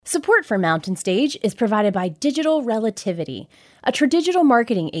Support for Mountain Stage is provided by Digital Relativity, a tradigital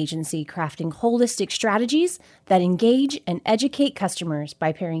marketing agency crafting holistic strategies that engage and educate customers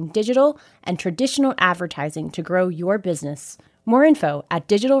by pairing digital and traditional advertising to grow your business. More info at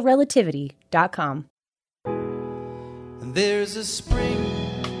digitalrelativity.com. There's a spring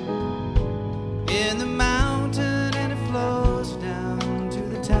in the mountain and it flows down to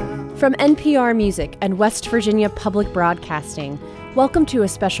the town. From NPR Music and West Virginia Public Broadcasting, welcome to a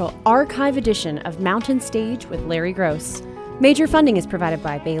special archive edition of Mountain Stage with Larry Gross. Major funding is provided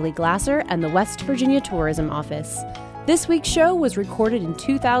by Bailey Glasser and the West Virginia Tourism Office. This week's show was recorded in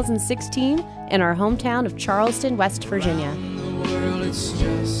 2016 in our hometown of Charleston, West Virginia. Around the world, it's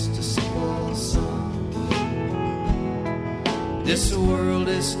just a simple song. This world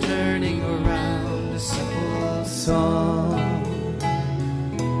is turning around, a simple song.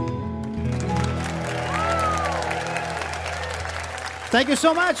 Thank you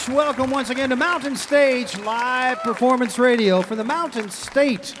so much. Welcome once again to Mountain Stage Live Performance Radio for the Mountain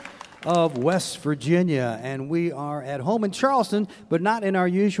State of West Virginia. And we are at home in Charleston, but not in our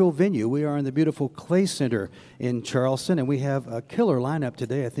usual venue. We are in the beautiful Clay Center in Charleston, and we have a killer lineup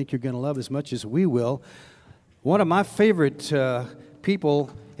today. I think you're going to love as much as we will. One of my favorite people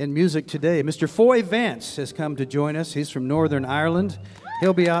in music today, Mr. Foy Vance, has come to join us. He's from Northern Ireland.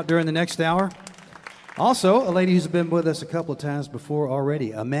 He'll be out during the next hour. Also, a lady who's been with us a couple of times before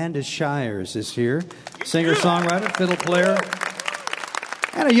already, Amanda Shires, is here. Singer-songwriter, fiddle player,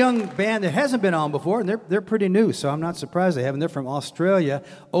 and a young band that hasn't been on before, and they're pretty new, so I'm not surprised they haven't. They're from Australia.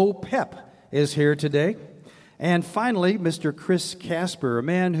 OPEP is here today. And finally, Mr. Chris Kasper, a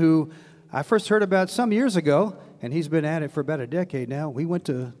man who I first heard about some years ago, and he's been at it for about a decade now. We went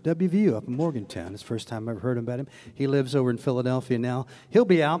to WVU up in Morgantown. It's the first time I ever heard about him. He lives over in Philadelphia now. He'll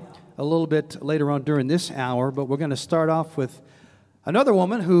be out a little bit later on during this hour, but we're going to start off with another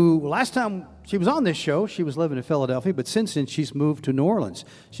woman who, last time she was on this show, she was living in Philadelphia, but since then she's moved to New Orleans.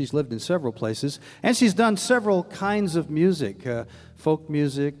 She's lived in several places, and she's done several kinds of music, folk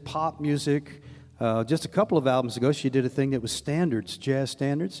music, pop music. Just a couple of albums ago, she did a thing that was standards, jazz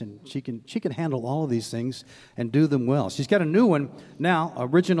standards, and she can handle all of these things and do them well. She's got a new one now,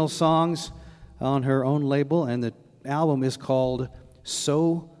 original songs on her own label, and the album is called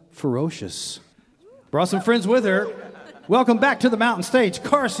So Ferocious. Brought some friends with her. Welcome back to the Mountain Stage,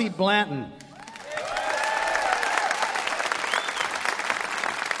 Carsie Blanton.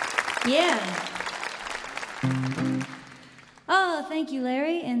 Yeah. Oh, thank you,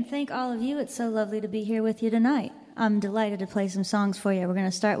 Larry, and thank all of you. It's so lovely to be here with you tonight. I'm delighted to play some songs for you. We're going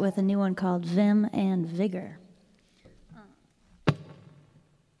to start with a new one called Vim and Vigor.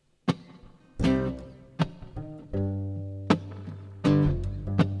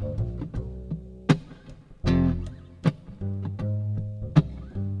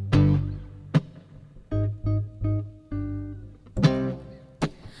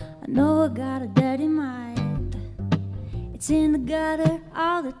 I know I got a dirty mind. It's in the gutter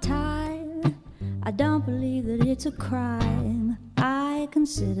all the time. I don't believe that it's a crime. I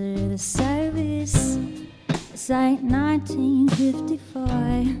consider it a service. This ain't 1954.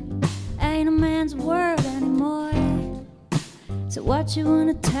 Ain't a man's world anymore. So what you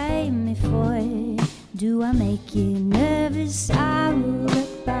wanna take me for? Do I make you nervous? I rule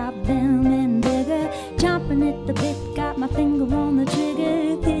about them and bigger. Chomping at the bit, got my finger on the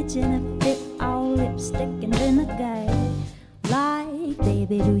trigger. Pitching a fit, all lipstick and vinegar. Like,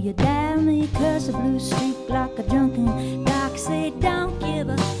 baby, do you dare me? Curse a blue streak like a drunken doxy. Don't give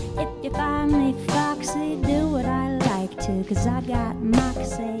a if you find me foxy. Do what I like to, cause I got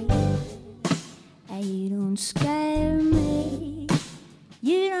moxie. And you don't scare me.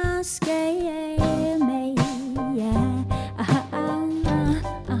 You don't scare me. Yeah.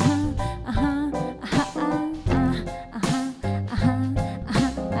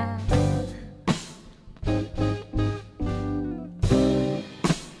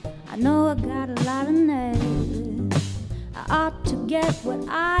 Get what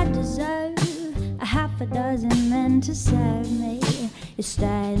I deserve, a half a dozen men to serve me. It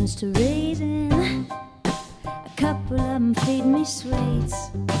stands to reason. A couple of them feed me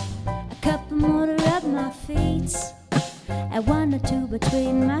sweets, a couple more to rub my feet, and one or two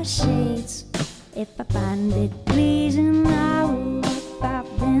between my sheets. If I find it pleasing, I will whip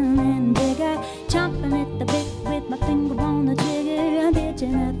out them and bigger, chomping at the bit with my finger on the trigger. I'm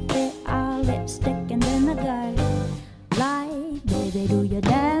pitching a fit, all lipstick and vinegar. Like, baby, do you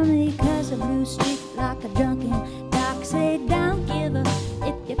dare me? Cause a blue streak like a drunken doxy. Don't give a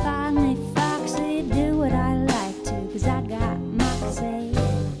if you find me foxy. Do what I like to, cause I got moxie.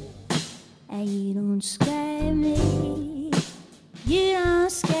 And you don't scare me. You don't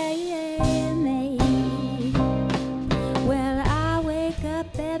scare me. Well, I wake up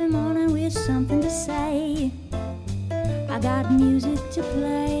every morning with something to say. I got music to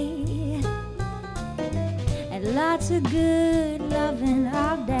play and lots of good loving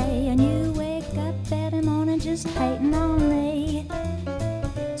all day. And you wake up every morning just hating on me.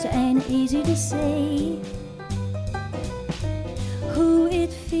 So ain't it easy to see who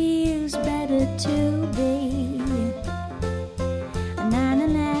it feels better to be? Na na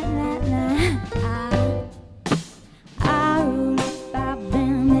na na na. I roll by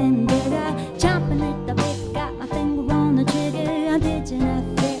bam and digger, chomping at the bit, got my finger on the trigger. Ditching a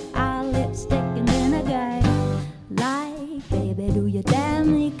fit, our lipstick and vinegar. Like, baby, do you dare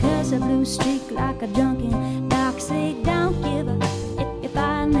me? Cause a blue streak like a drunken doxy. Don't give up if you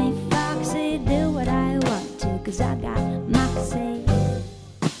find me foxy. Do what I want to, cause I got moxie.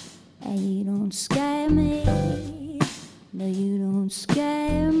 And you don't scare me. No, you don't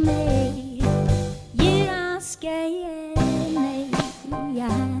scare me. You don't scare me.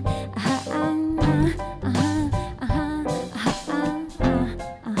 Yeah.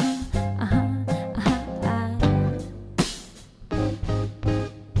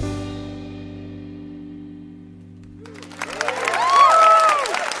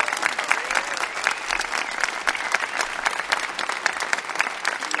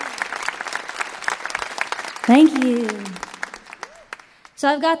 Thank you. So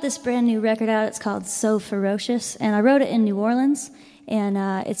I've got this brand new record out. It's called So Ferocious, and I wrote it in New Orleans, and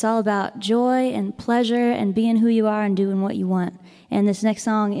it's all about joy and pleasure and being who you are and doing what you want. And this next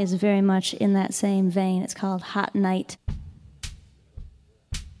song is very much in that same vein. It's called Hot Night.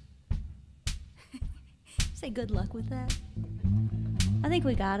 Say good luck with that. I think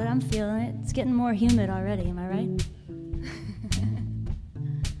we got it. I'm feeling it. It's getting more humid already. Am I right?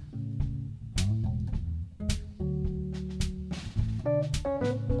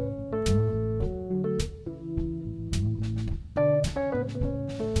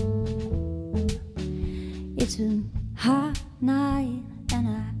 It's a hot night and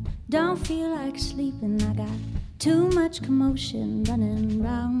I don't feel like sleeping. I got too much commotion running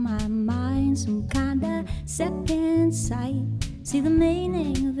around my mind, some kind of second sight. See the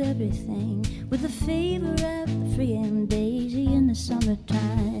meaning of everything with the fever of the free and daisy in the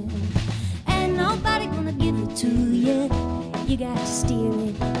summertime. Ain't nobody gonna give it to you, you gotta steal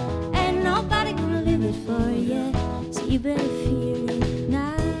it. Ain't nobody gonna live it for you, so you better feel it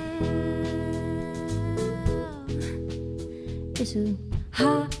now. It's a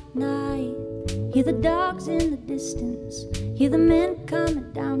hot night. Hear the dogs in the distance, hear the men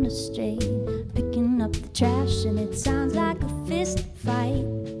coming down the street, picking up the trash, and it sounds like a fist fight,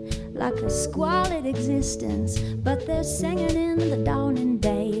 like a squalid existence, but they're singing in the dawning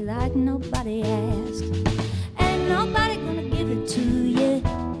day like nobody asked. Ain't nobody gonna give it to you,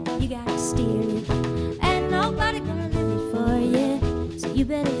 you gotta steal it. Ain't nobody gonna live it for you, so you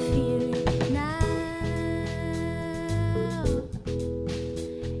better feel it now.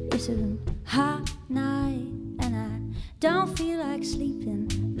 It's a hot night and I don't feel like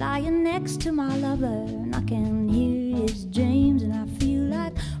sleeping, lying next to my lover, and I can hear his dreams, and I feel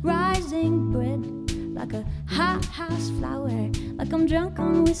like rising bread, like a hot house flower, like I'm drunk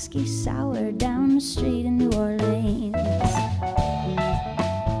on whiskey sour down the street in New Orleans.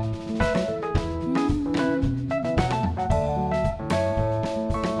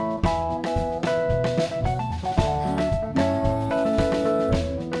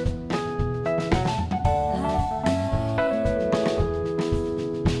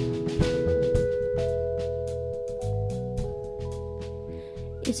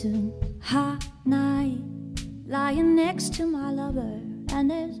 It's a hot night, lying next to my lover,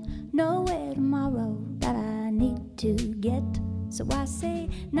 and there's nowhere tomorrow that I need to get. So I say,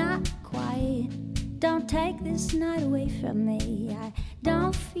 not quite, don't take this night away from me. I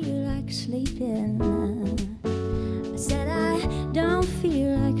don't feel like sleeping. I said I don't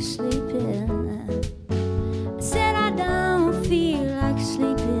feel like sleeping. I said I don't feel like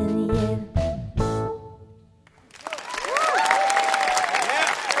sleeping, yeah.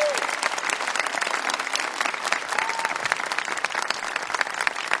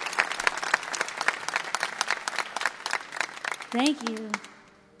 Thank you.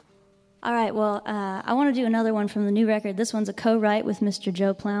 All right, well, I want to do another one from the new record. This one's a co-write with Mr.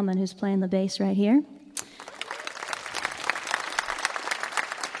 Joe Plowman, who's playing the bass right here.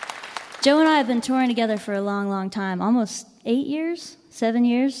 Joe and I have been touring together for a long, long time, almost 8 years, 7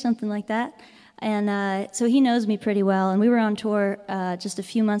 years, something like that. And so he knows me pretty well. And we were on tour just a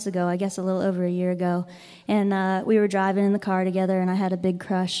few months ago, I guess a little over a year ago. And we were driving in the car together, and I had a big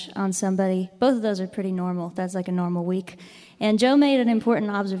crush on somebody. Both of those are pretty normal. That's like a normal week. And Joe made an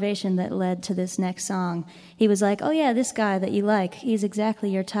important observation that led to this next song. He was like, oh, yeah, this guy that you like, he's exactly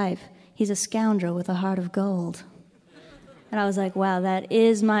your type. He's a scoundrel with a heart of gold. And I was like, wow, that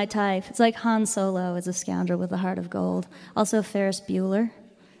is my type. It's like Han Solo is a scoundrel with a heart of gold. Also Ferris Bueller.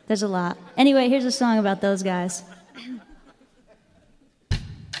 There's a lot. Anyway, here's a song about those guys.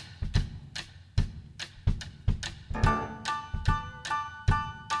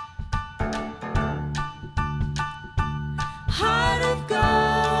 Heart of gold,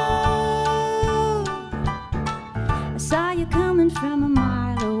 I saw you coming from a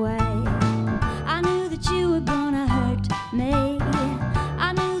mile away. I knew that you were gonna hurt me.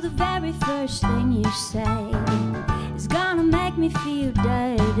 I knew the very first thing you say is gonna make me feel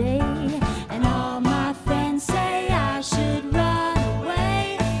dirty. And all my friends say I should run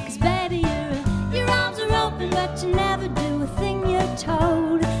away. 'Cause baby, your arms are open, but you never do a thing you're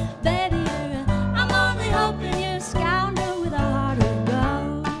told. Baby, I'm only hoping you're a scoundrel with a heart of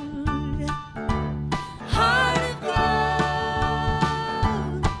gold. Heart of gold.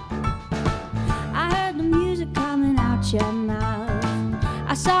 I heard the music coming out your mouth.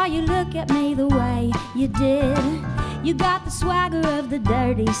 I saw you look at me the way you did. You got the swagger of the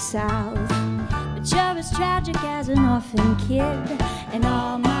dirty South, but you're as tragic as an orphan kid. And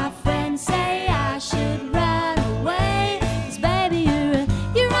all my friends say I should run away. 'Cause baby,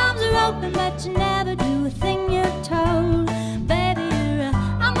 your arms are open, but you never do a thing you're told. Baby,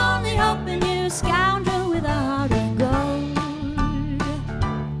 I'm only hoping you're a scoundrel with a heart of gold.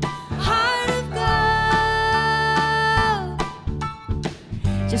 Heart of gold.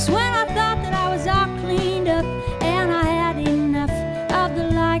 Just when I thought that I was all cleaned up and I had enough of the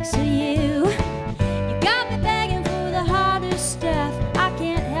likes of you, you got me begging for the harder stuff. I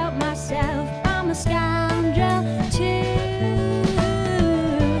can't help myself, I'm a scoundrel too.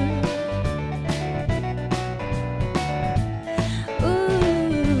 Ooh.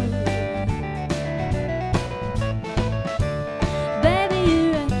 Baby,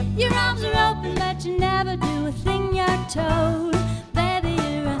 your arms are open, but you never do a thing you're told. Baby,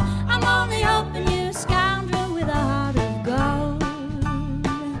 I'm only hoping you're a scoundrel with a heart of gold.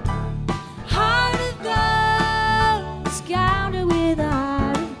 Heart of gold, scoundrel with a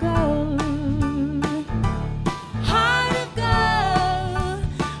heart of gold. Heart of gold,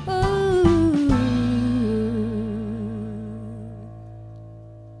 ooh.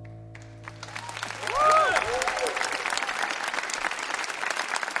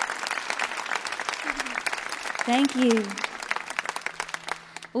 Thank you.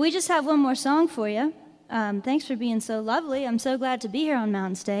 We just have one more song for you. Thanks for being so lovely. I'm so glad to be here on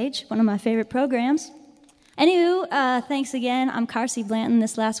Mountain Stage, one of my favorite programs. Anywho, thanks again. I'm Carsie Blanton.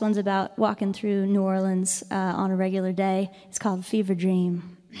 This last one's about walking through New Orleans on a regular day. It's called Fever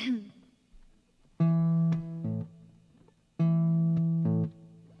Dream.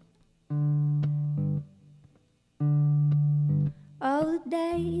 Oh, the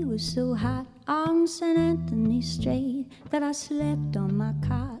day was so hot on St. Anthony Street that I slept on my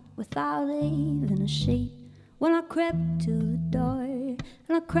cot without even a sheet. When I crept to the door and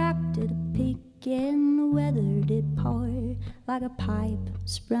I cracked it a peek, and the weather did pour like a pipe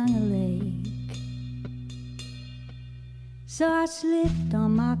sprung a leak. So I slipped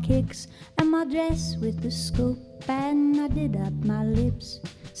on my kicks and my dress with the scoop, and I did up my lips,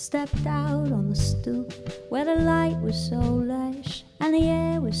 stepped out on the stoop where the light was so lush and the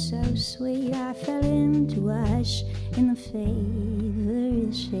air was so sweet. I fell into a hush in the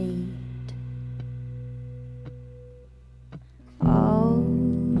feverish heat. Oh,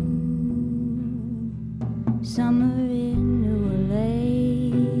 summer in New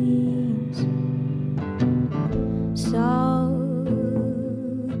Orleans, so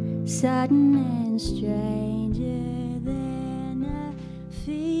sudden and stranger than a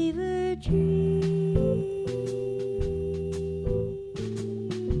fever dream.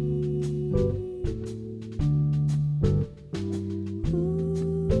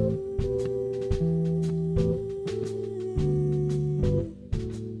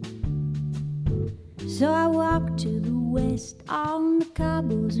 So I walked to the west on the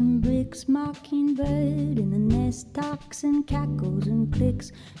cobbles and bricks, mockingbird in the nest talks and cackles and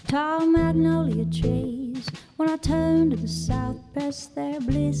clicks, tall magnolia trees. When I turned to the south, pressed their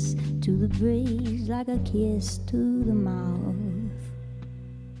bliss to the breeze like a kiss to the mouth.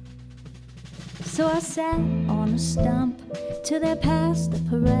 So I sat on a stump till they passed the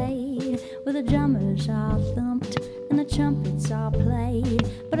parade where the drummers are thumped and the trumpets are played.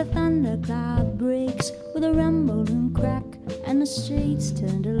 But a thundercloud breaks with a rumble and crack, and the streets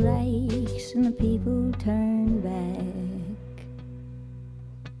turn to lakes and the people turn back.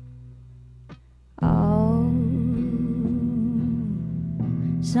 Oh,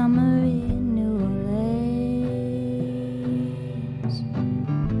 summer in New Orleans,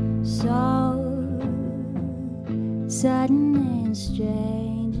 so sudden and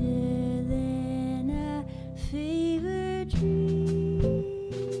stranger than a fever dream.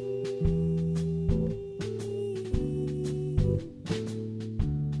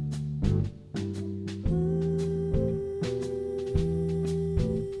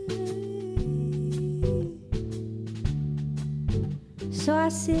 So I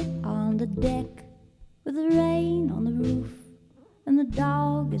sit on the deck with the rain on the roof, and the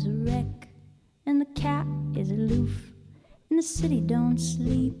dog is a wreck, and the cat is aloof, and the city don't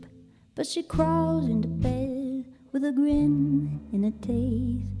sleep, but she crawls into bed with a grin in her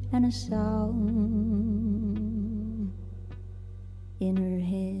teeth and a song in her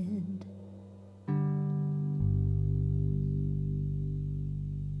head.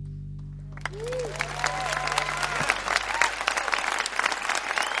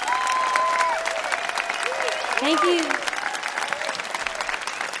 Thank you.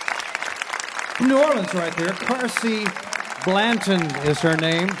 From New Orleans right there, Carsie Blanton is her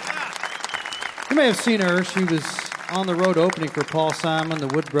name. You may have seen her. She was on the road opening for Paul Simon, the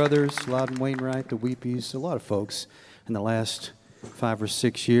Wood Brothers, Loudon Wainwright, the Weepies, a lot of folks in the last 5 or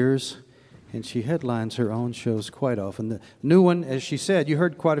 6 years. And she headlines her own shows quite often. The new one, as she said, you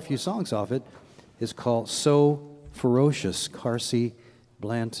heard quite a few songs off it, is called So Ferocious, Carsie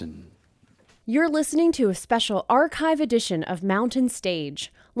Blanton. You're listening to a special archive edition of Mountain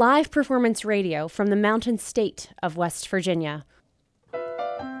Stage, live performance radio from the Mountain State of West Virginia.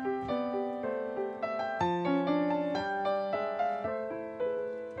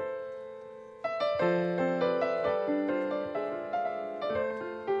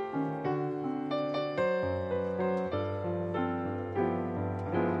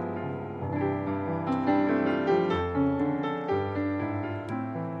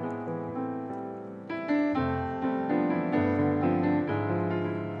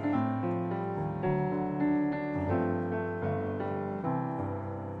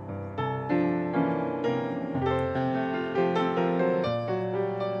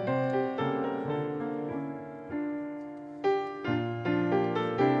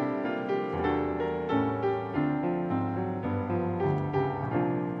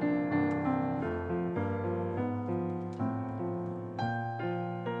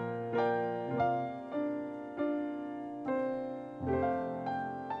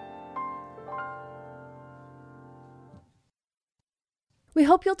 We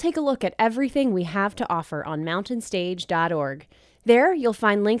hope you'll take a look at everything we have to offer on mountainstage.org. There, you'll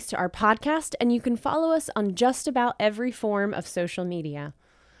find links to our podcast, and you can follow us on just about every form of social media.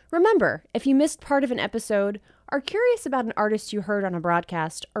 Remember, if you missed part of an episode, are curious about an artist you heard on a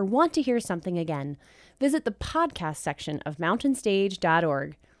broadcast, or want to hear something again, visit the podcast section of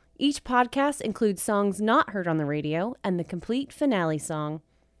mountainstage.org. Each podcast includes songs not heard on the radio and the complete finale song.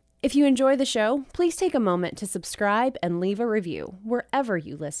 If you enjoy the show, please take a moment to subscribe and leave a review wherever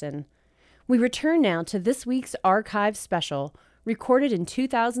you listen. We return now to this week's archive special, recorded in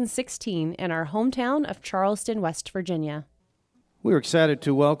 2016 in our hometown of Charleston, West Virginia. We're excited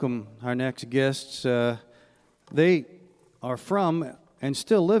to welcome our next guests. They are from and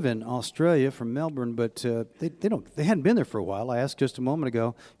still live in Australia, from Melbourne, but they hadn't been there for a while. I asked just a moment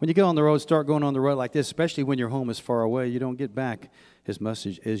ago. When you go on the road, start going on the road like this, especially when your home is far away, you don't get back as much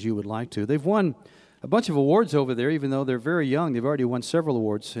as you would like to. They've won a bunch of awards over there, even though they're very young. They've already won several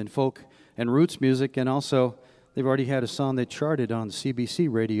awards in folk and roots music, and also they've already had a song that charted on CBC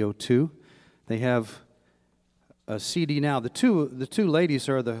Radio 2. They have a CD now. The two ladies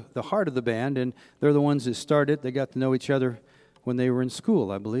are the heart of the band, and they're the ones that started. They got to know each other when they were in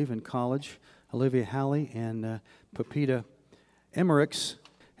school, I believe, in college. Olivia Halley and Pepita Emmerichs,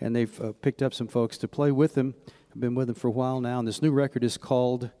 and they've picked up some folks to play with them. I've been with them for a while now, and this new record is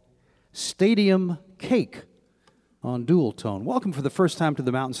called Stadium Cake on Dual Tone. Welcome for the first time to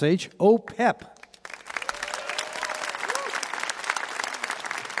the Mountain Stage, Oh Pep.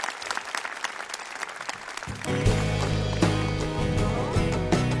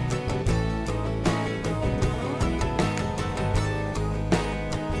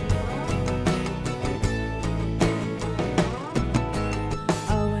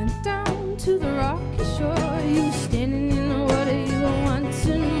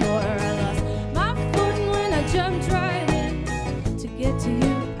 Jumped right in to get to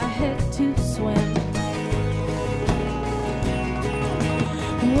you. I head to swim.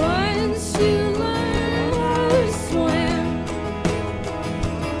 Once you learn how to swim,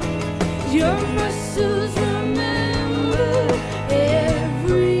 your muscles remember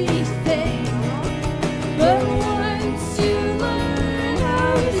everything. But once you learn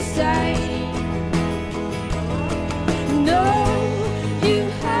how to say no, you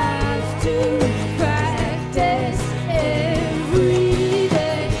have to practice every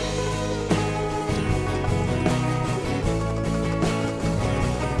day.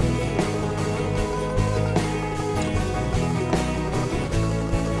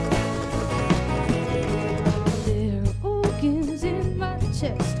 There are organs in my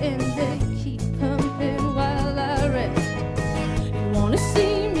chest and they keep pumping while I rest. You wanna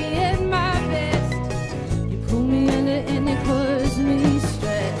see me at my best, you pull me under and it cause me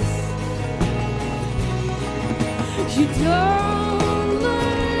stress. You don't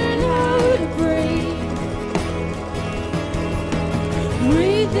learn how to breathe.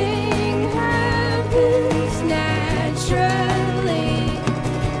 Breathing happens naturally,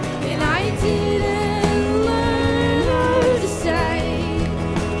 and I didn't learn how to say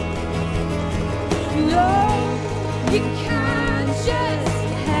no. You can't just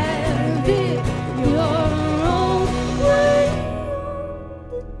have it your own way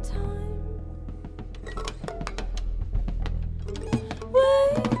all the time. Way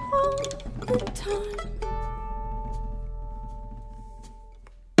all the time.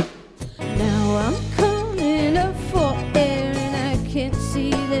 Now I'm coming up for air and I can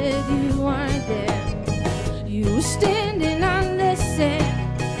see that you aren't there. You were standing on the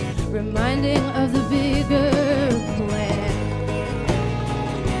sand, reminding of the bigger plan.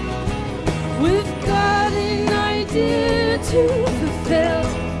 We've got an idea to fulfill.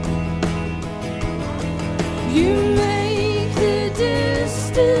 You make the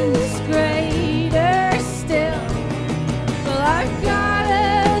distance greater still. Well, I've got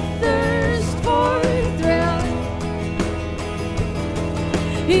a thirst for thrill.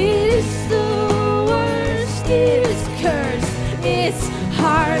 It is the worst, it is cursed, it's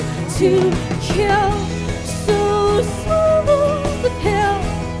hard to kill. So swallow the pill,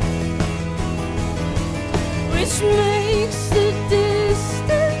 which makes the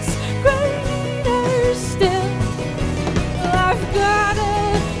distance greater still. Well, I've got a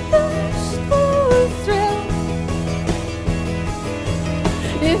thirst for thrill.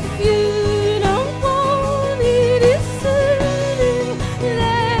 If you don't want it, it's certain that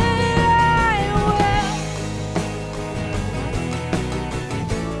I will.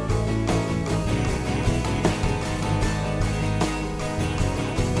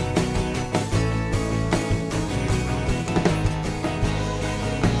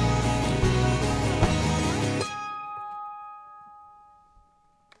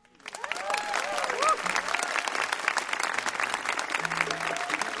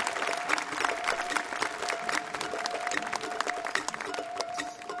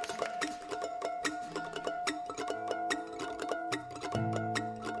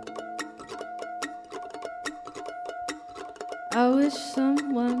 I wish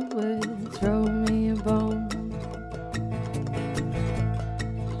someone would throw me a bone.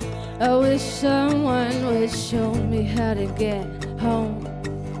 I wish someone would show me how to get home.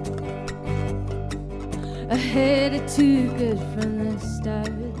 I had it too good from the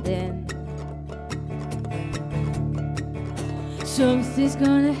start then. Something's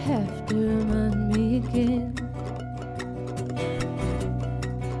gonna have to remind me again.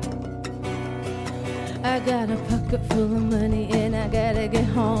 I got a pocket full of money and I gotta get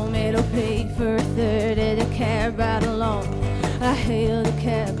home. It'll pay for a third of the cab ride alone. I hail the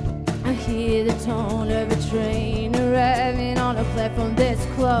cab, I hear the tone of a train arriving on a platform that's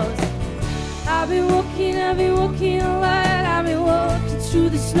closed. I've been walking a lot, I've been walking through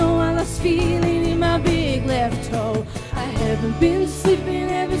the snow. I lost feeling in my big left toe. I haven't been sleeping,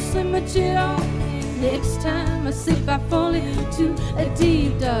 haven't slept much at all. Next time I sleep I fall into a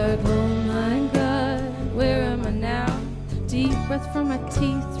deep dark, oh my God, where am I now? Deep breath from my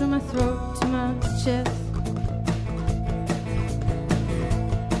teeth, through my throat to my chest.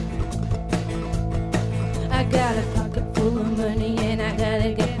 I got a pocket full of money and I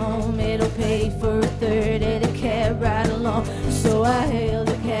gotta get home. It'll pay for a third of the cab ride along. So I hail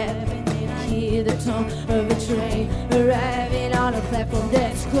the cab and then I hear the tone of a train arriving on a platform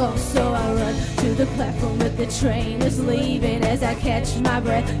that's close. So I run to the platform but the train is leaving. As I catch my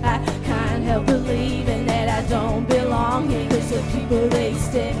breath I can't help believing that I don't belong here. Cause the people they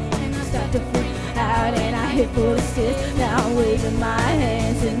stare and I start to freak out and I hit for the stairs. Now I'm waving my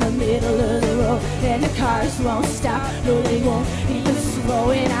hands in the middle of the road and the cars won't stop. No, they won't even slow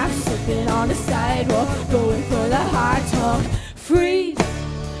going. I'm slipping on the sidewalk, going for the hard talk. Freeze,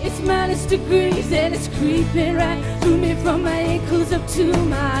 it's minus degrees and it's creeping right through me from my ankles up to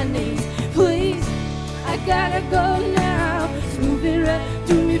my knees. Please, I gotta go now. It's moving right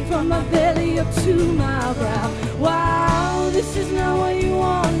through me from my belly up to my brow. Wow, this is not what you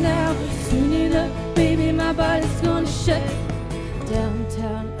want now. Soon enough, baby, my body's gonna shut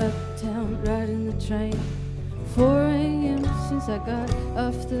downtown, uptown, riding the train. 4 a.m. since I got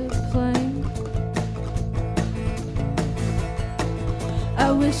off the plane.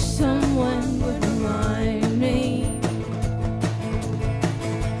 I wish someone would remind me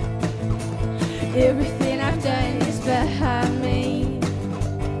everything I've done is behind me.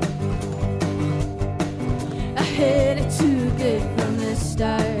 I had it too good from the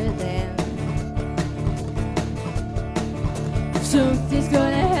start then. Something's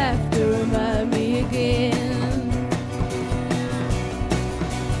gonna have to remind me again.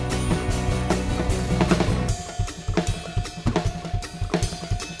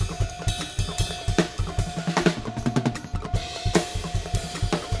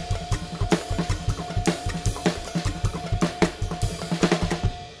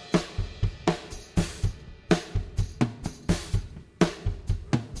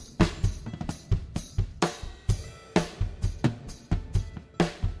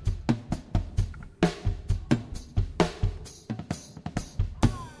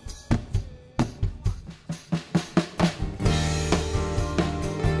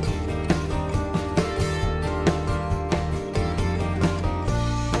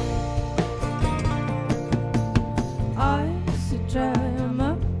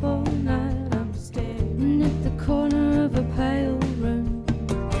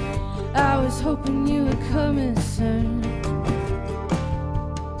 Hoping you would come and soon.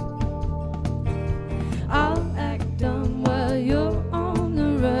 I'll act dumb while you're on the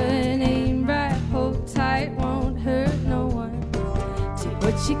run. Aim right, hold tight, won't hurt no one. Take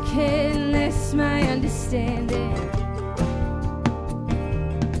what you can, that's my understanding.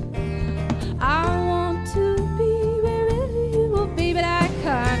 I want to be wherever you will be, but I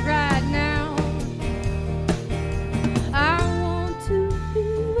can't right now. I want to be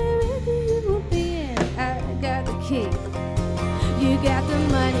wherever you will be, and I got the key. You got the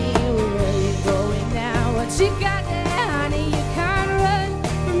money, where are you going now? What you got there, honey? You can't run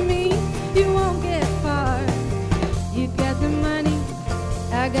from me, you won't get far. You got the money,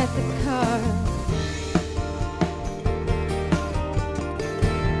 I got the car.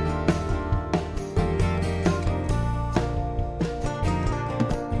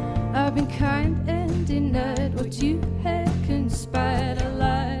 I've been kind and denied what you had conspired. I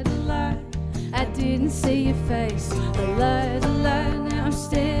lied, a lie. I didn't see your face. I lied, a lie. Now I'm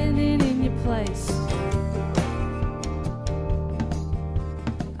standing in your place.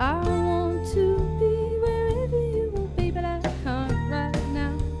 I want to be wherever you will be, but I can't right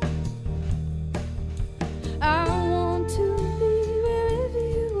now. I want to be wherever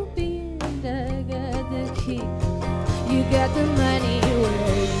you will be, and I got the key. You got the money, where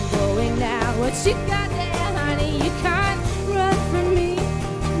are you going now? What you got there, honey? You can't run from me,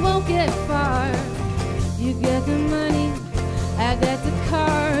 won't get far. You got the money, I got the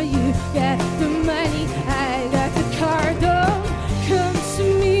car. You got the money, I got the car. Don't come to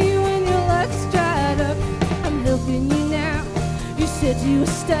me when your luck's dried up. I'm helping you now. You said you were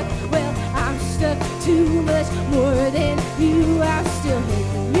stuck, well, I'm stuck too much more than you. I'm still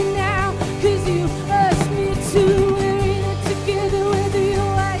helping you now, 'cause you asked me to. We're in it together whether you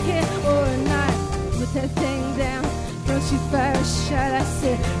like it or not. Put that thing down, don't you fire a shot. I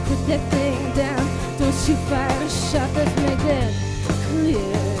said, put that thing down, don't you fire a shot. Let's make that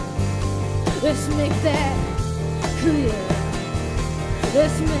clear. Let's make that clear.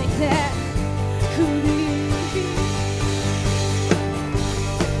 Let's make that clear.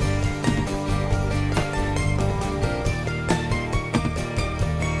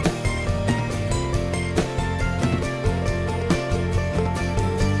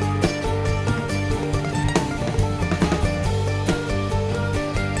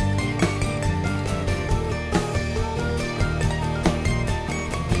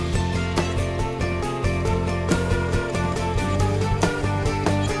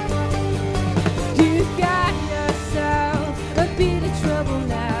 You got yourself a bit of trouble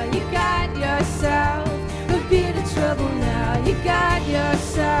now. You got yourself a bit of trouble now. You got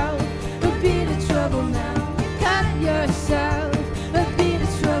yourself a bit of trouble now. You got yourself a bit of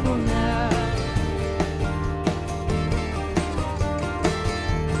trouble now.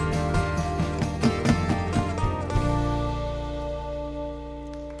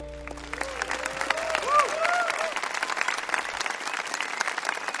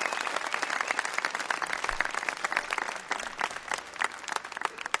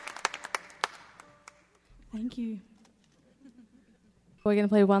 Thank you. We're going to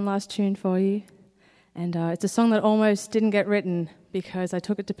play one last tune for you. And it's a song that almost didn't get written because I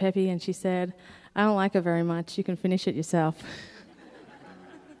took it to Peppy and she said, I don't like it very much. You can finish it yourself.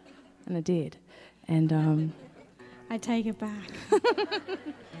 And I did. And I take it back.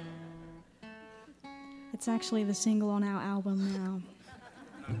 It's actually the single on our album now.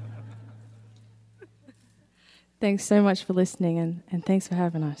 Thanks so much for listening and thanks for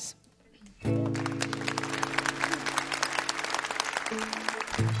having us.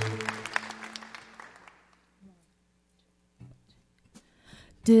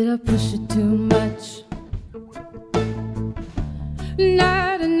 Did I push it too much?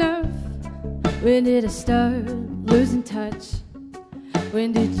 Not enough. When did I start losing touch?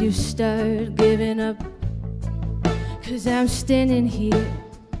 When did you start giving up? 'Cause I'm standing here,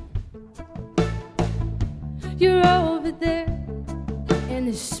 you're over there, in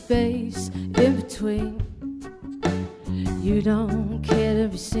this space in between. You don't care to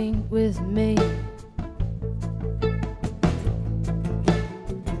be seen with me.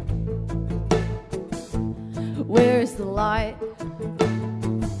 Where is the light?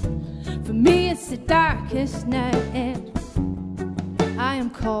 For me it's the darkest night, and I am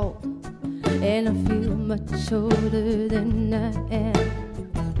cold, and I feel much older than I am.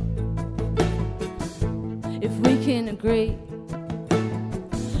 If we can agree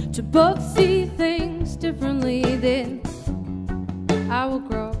to both see things differently, then I will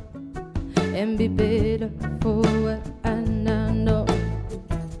grow and be better for what I now know.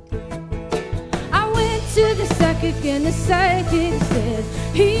 I went to the psychic and the psychic said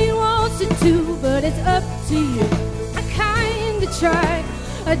he wants it too, but it's up to you. I kinda try,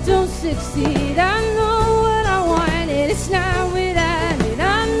 I don't succeed. I know what I want and it's not what I need.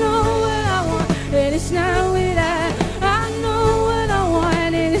 I know what I want and it's not what I know what I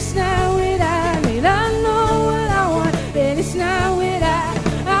want and it's not what I need. I know what I want and it's not what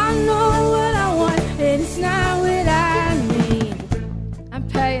I know what I want and it's not what I need. I'm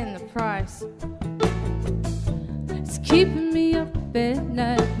paying the price. It's keeping me up at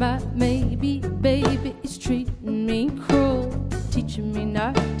night. My maybe baby is treating me cruel, teaching me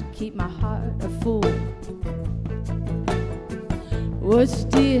not to keep my heart a fool. What's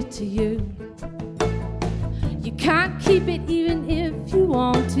dear to you? You can't keep it even if you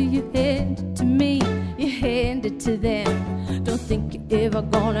want to. You hand it to me, you hand it to them. Don't think you're ever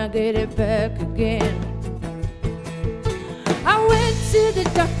gonna get it back again. I went to the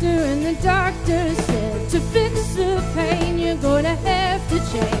doctor and the doctor said to fix the pain you're gonna have to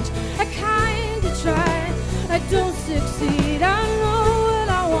change. I kinda tried, I don't succeed. I know what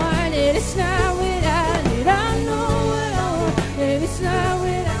I want and it's not what I need. I know what I want and it's not what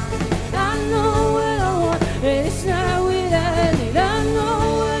I know what I want and it's not what I need. I know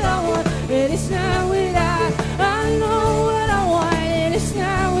what I want and it's not what I know what I want and it's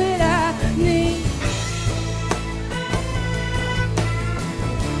not what I need.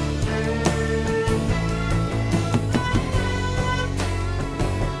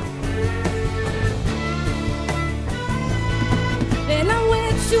 And I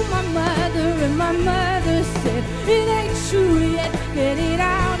went to my mother and my mother said it ain't true yet, get it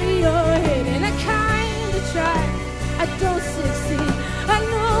out of your head. And I kinda tried, I don't succeed. I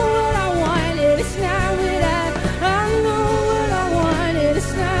know what I want and it's not what I know what I want and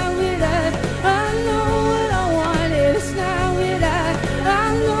it's not what I know what I want and it's not what I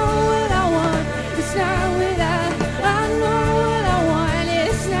know what I want, it's not what I know what I want and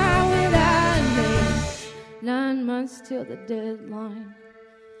it's not what I need. 9 months till the deadline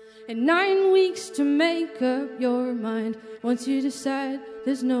and 9 weeks to make up your mind. Once you decide,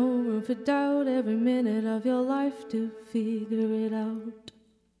 there's no room for doubt. Every minute of your life to figure it out.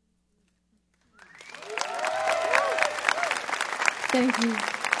 Thank you.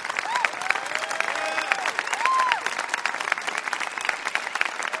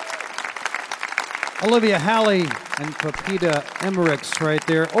 Olivia Halley and Pepita Emmerichs right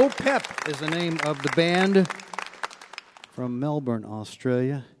there. OPEP is the name of the band from Melbourne,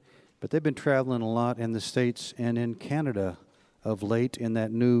 Australia. But they've been traveling a lot in the States and in Canada of late, and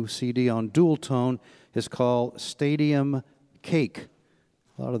that new CD on Dual Tone is called Stadium Cake.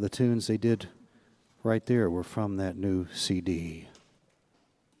 A lot of the tunes they did right there were from that new CD.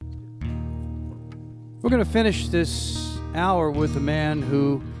 We're going to finish this hour with a man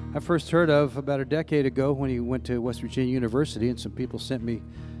who I first heard of about a decade ago when he went to West Virginia University, and some people sent me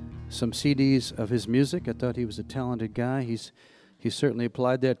some CDs of his music. I thought he was a talented guy. He's certainly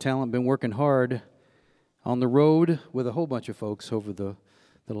applied that talent, been working hard on the road with a whole bunch of folks over the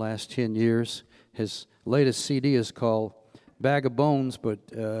last 10 years. His latest CD is called Bag of Bones, but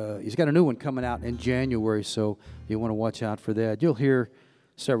he's got a new one coming out in January, so you want to watch out for that. You'll hear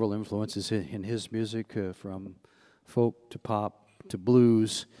several influences in his music, from folk to pop to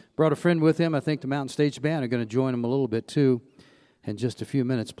blues. Brought a friend with him. I think the Mountain Stage Band are going to join him a little bit, too, in just a few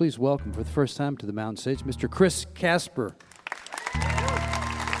minutes. Please welcome, for the first time to the Mountain Stage, Mr. Kasper.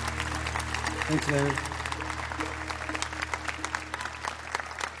 Thanks, Larry.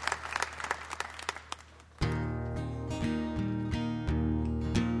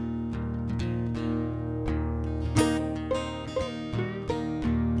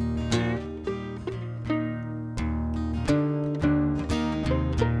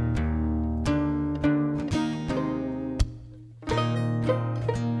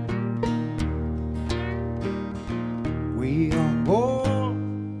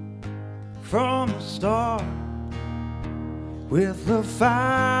 With the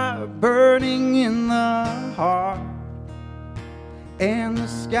fire burning in the heart and the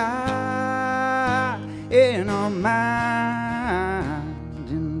sky in our mind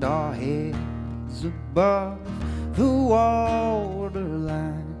and our heads above the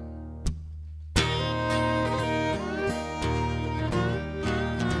waterline.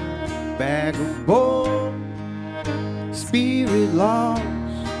 Bag of bones, spirit lost,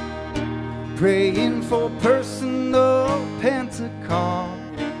 praying for personal Pentecost.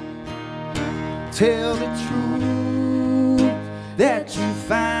 Tell the truth that you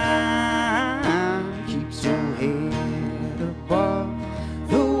find keeps your head above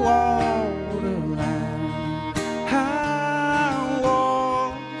the waterline. High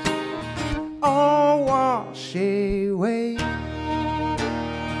walls all wash away.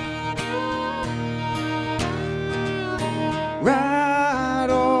 Right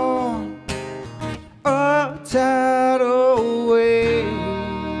on a tidal wave.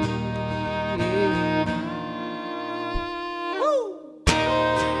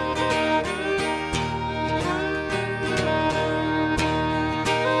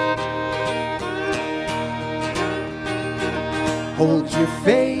 Hold your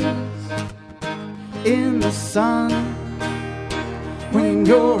face in the sun when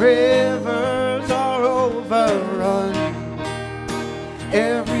your rivers are overrun.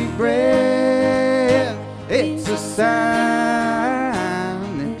 Every breath, it's a sign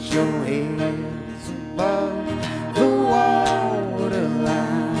that your head's above the waterline.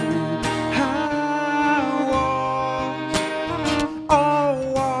 High walls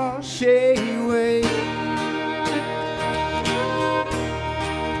all wash away.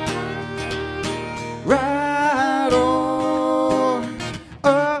 Right on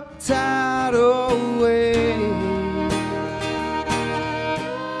a tidal wave.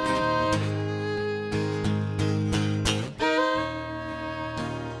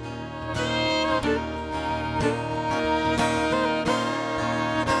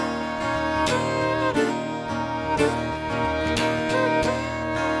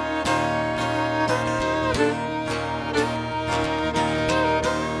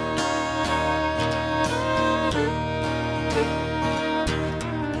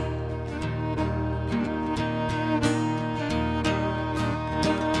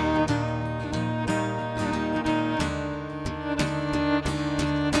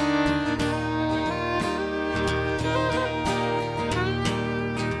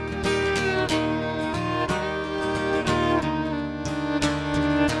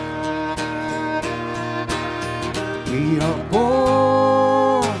 We are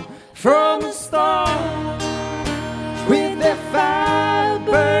born from the start with that fire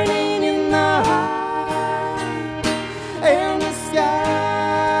burning in the heart and the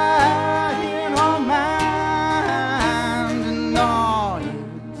sky in our mind and our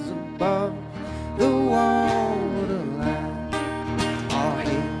heads above the waterline. Our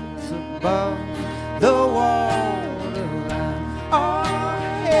heads above the waterline. Our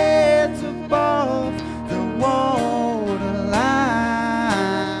heads above the waterline.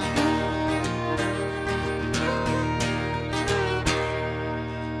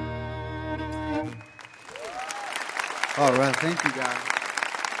 All right, thank you, guys.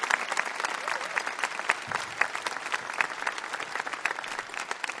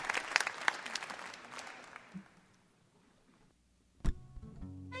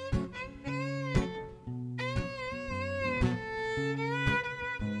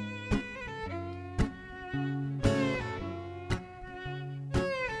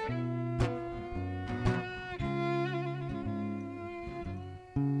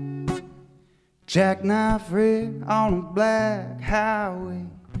 Jackknife red on a black highway.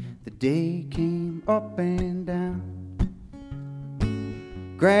 The day came up and down.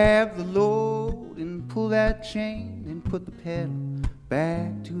 Grab the load and pull that chain and put the pedal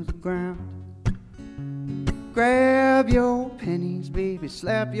back to the ground. Grab your pennies, baby,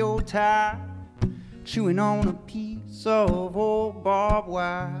 slap your tie, chewing on a piece of old barbed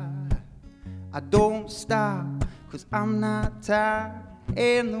wire. I don't stop, 'cause I'm not tired,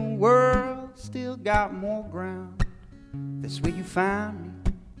 and the world still got more ground. That's where you find me,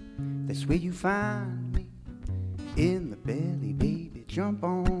 that's where you find me, in the belly, baby, jump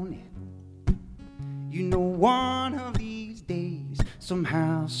on in. You know one of these days,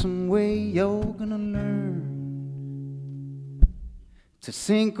 somehow, some way, you're gonna learn to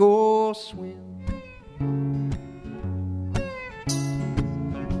sink or swim.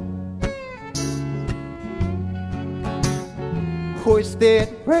 Hoist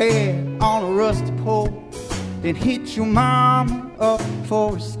that bread on a rusty pole, then hit your mama up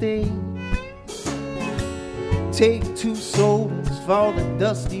for a steak. Take 2 sodas for the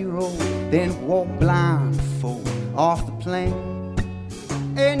dusty road, then walk blindfold off the plane.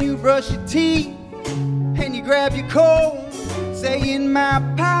 And you brush your teeth, and you grab your comb, saying my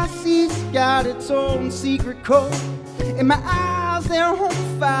posse's got its own secret code. And my eyes, they're on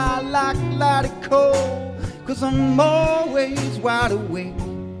fire like lighted coal, 'cause I'm always wide awake.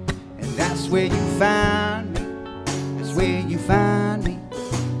 And that's where you find me, that's where you find me,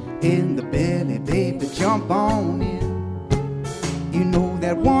 in the belly, baby, jump on in. You know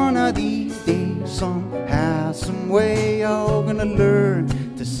that one of these days, somehow, some way, you're gonna learn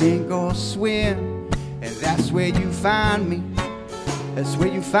to sink or swim. And that's where you find me, that's where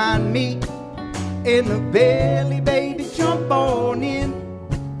you find me, in the belly, baby, jump on in.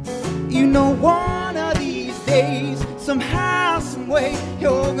 You know one of these days, somehow, some way,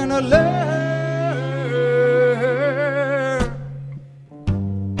 you're gonna learn.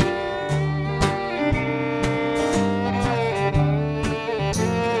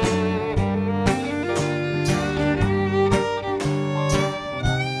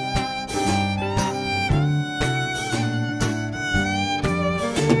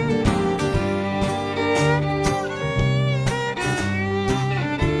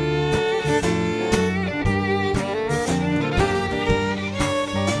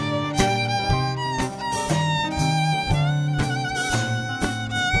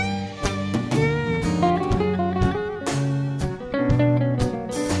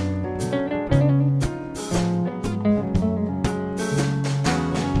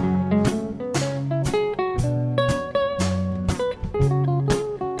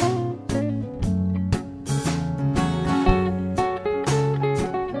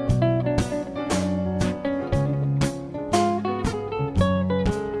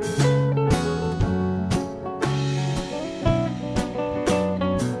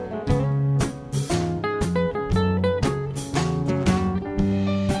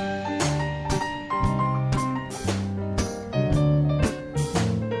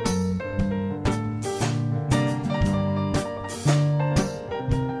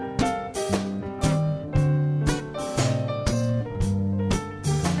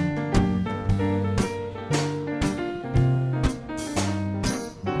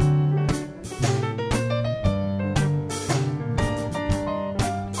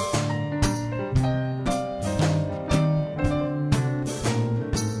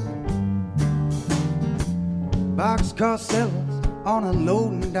 Boxcar sellers on a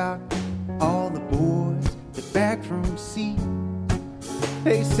loading dock, all the boys get back from sea.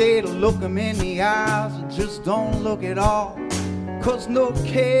 They say to look them in the eyes or just don't look at all, 'cause no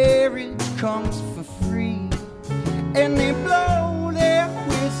carriage comes for free. And they blow their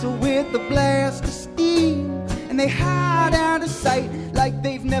whistle with a blast of steam, and they hide out of sight like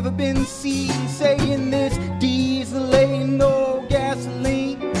they've never been seen, saying this diesel ain't no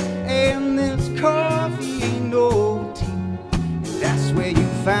gasoline, and this coffee ain't no tea. And that's where you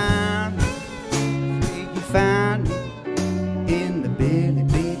find me, where you find me, in the belly,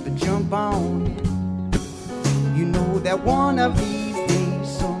 baby, jump on in. You know that one of these days,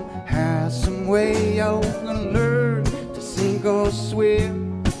 somehow, some way, you're gonna learn to sink or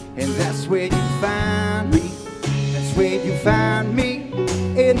swim. And that's where you find me, that's where you find me,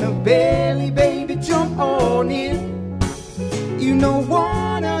 in the belly, baby, jump on in. You know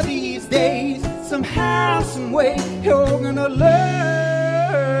one of these days, somehow, some way, you're gonna learn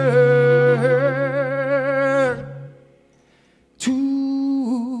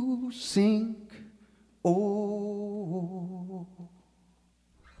to sink or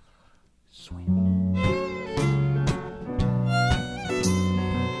swim.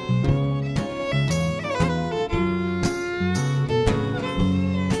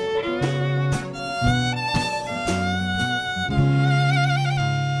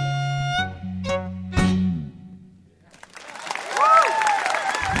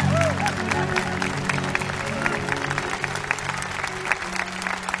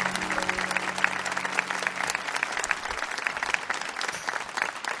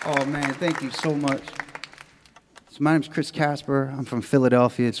 Thank you so much. So my name's Kasper. I'm from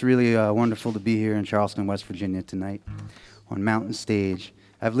Philadelphia. It's really wonderful to be here in Charleston, West Virginia tonight on Mountain Stage.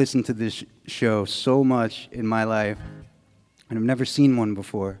 I've listened to this show so much in my life, and I've never seen one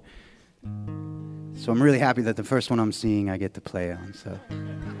before. So I'm really happy that the first one I'm seeing I get to play on. So,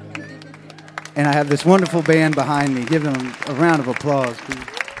 and I have this wonderful band behind me. Give them a round of applause, please.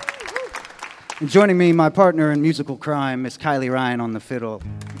 And joining me, my partner in musical crime, Miss Kylie Ryan on the fiddle.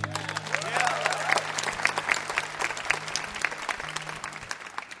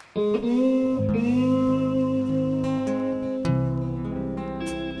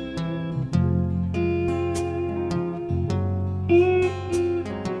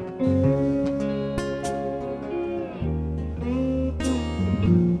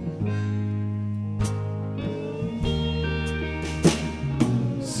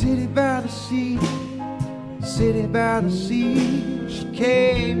 City by the sea, city by the sea. She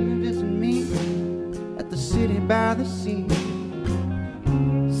came to visit me at the city by the sea.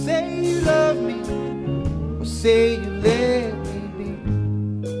 Say you love me, or say you let me be.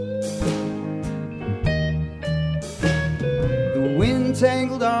 The wind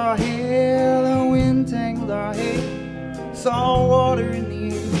tangled our hair, the wind tangled our hair. Saw water in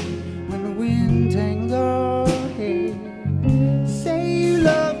the air when the wind tangled our hair. Say you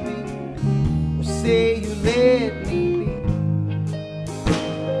love me, or say you let me be.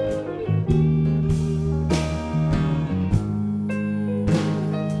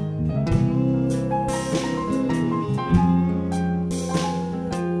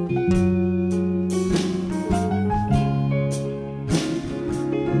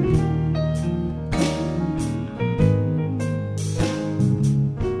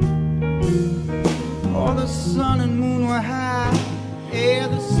 Oh, the sun and moon were high, yeah,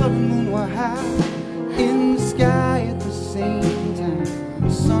 the sun and moon were high, in the sky at the same time. The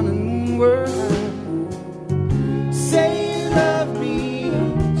sun and moon were high. Say you love me,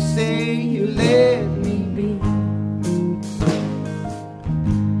 say you let me be.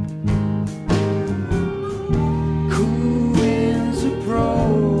 Cool winds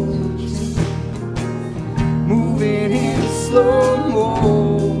approaching, moving in slow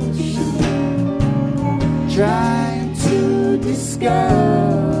motion, trying to discover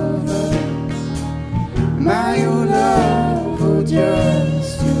my own love or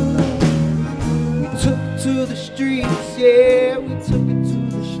just your love. We took to the streets, yeah, we took it to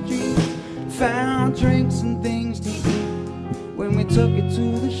the streets. Found drinks and things to eat when we took it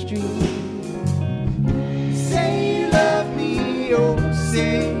to the street. Say you love me, oh,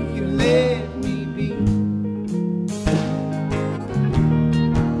 say you let me be.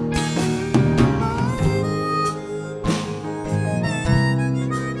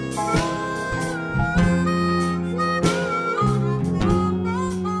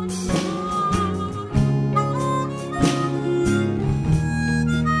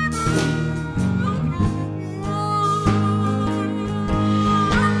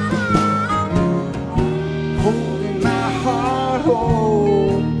 Holding my heart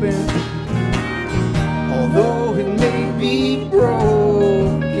open, although it may be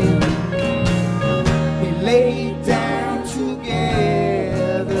broken. We lay down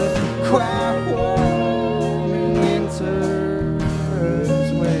together, quite warm in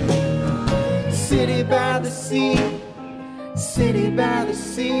winter's way. City by the sea, city by the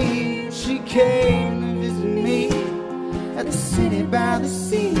sea. She came to visit me at the city by the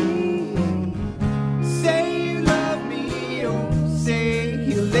sea. Say you love me, oh, say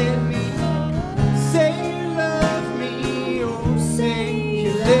you let me. Say you love me, oh, say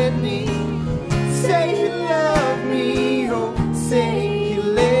you let me. Say you love me, oh, say you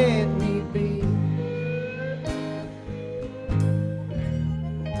let me be.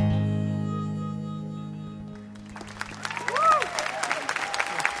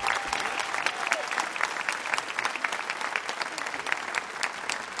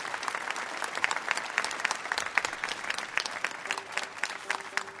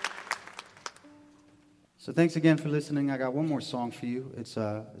 So thanks again for listening. I got one more song for you. It's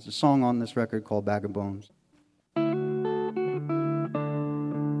a song on this record called Bag of Bones.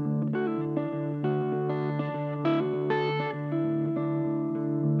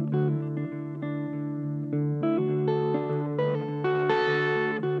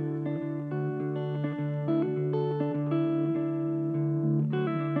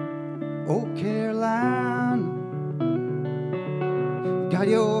 Oh, Carolina, got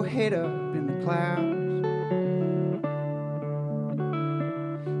your head up in the clouds.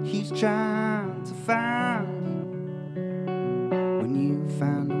 He's trying to find you when you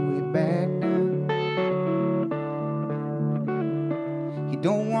find a way back down. He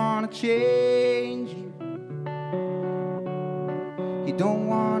don't want change you. He don't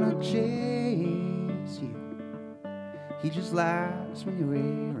wanna chase you. He just likes when you're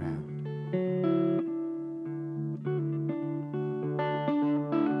around.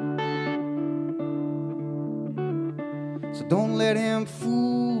 So don't let him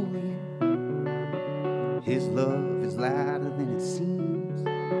fool you. His love is lighter than it seems.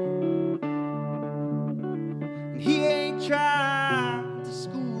 And he ain't trying to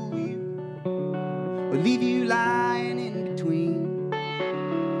school you or leave you lying in between.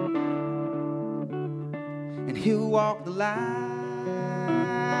 And he'll walk the line,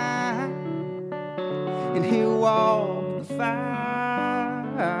 and he'll walk the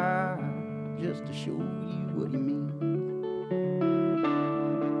fire just to show you what he means.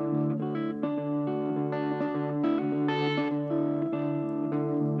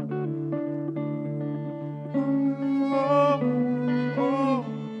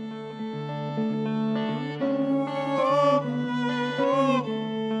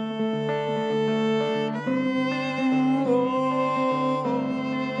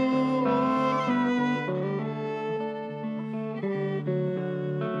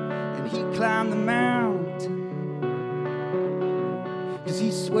 Climb the mountain, 'cause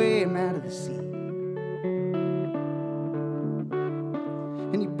he swam out of the sea,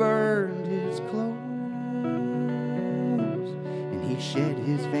 and he burned his clothes, and he shed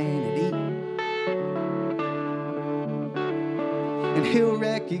his vanity, and he'll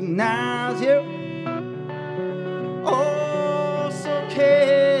recognize you. Oh, so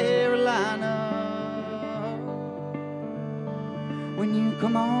Carolina, when you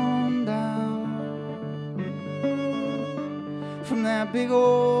come on down from that big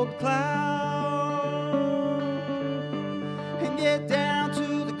old cloud and get down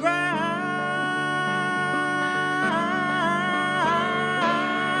to the ground.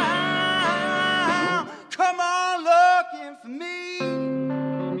 Come on looking for me,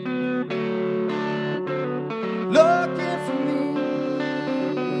 looking for me.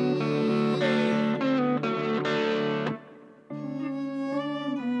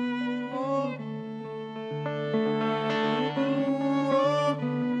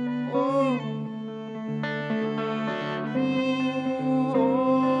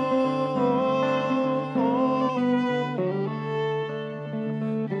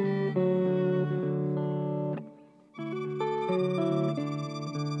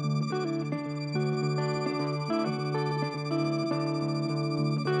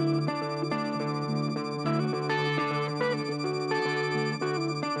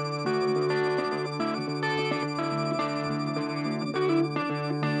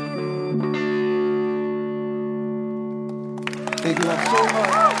 Thank you all so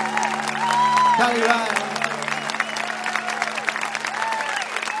much. Callie Ryan.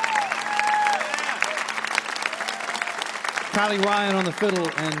 Callie Ryan on the fiddle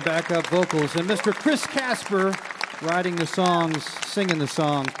and backup vocals, and Mr. Chris Kasper writing the songs, singing the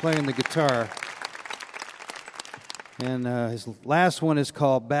songs, playing the guitar. And his last one is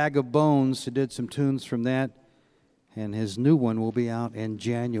called Bag of Bones. He did some tunes from that, and his new one will be out in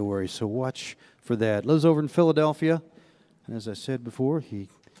January, so watch for that. Lives over in Philadelphia. And as I said before, he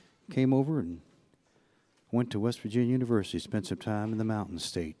came over and went to West Virginia University, spent some time in the Mountain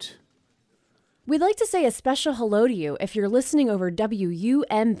State. We'd like to say a special hello to you if you're listening over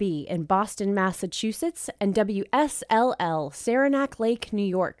WUMB in Boston, Massachusetts, and WSLL, Saranac Lake, New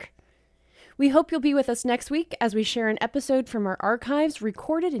York. We hope you'll be with us next week as we share an episode from our archives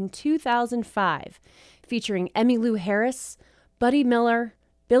recorded in 2005, featuring Emmylou Harris, Buddy Miller,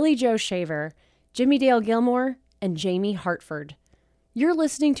 Billy Joe Shaver, Jimmy Dale Gilmore, and Jamie Hartford. You're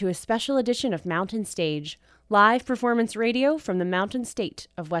listening to a special edition of Mountain Stage, live performance radio from the Mountain State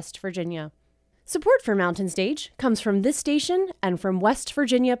of West Virginia. Support for Mountain Stage comes from this station and from West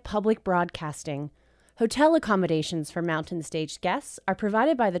Virginia Public Broadcasting. Hotel accommodations for Mountain Stage guests are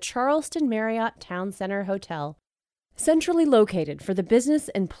provided by the Charleston Marriott Town Center Hotel. Centrally located for the business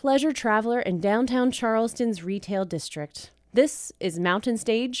and pleasure traveler in downtown Charleston's retail district. This is Mountain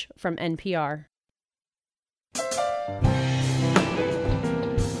Stage from NPR.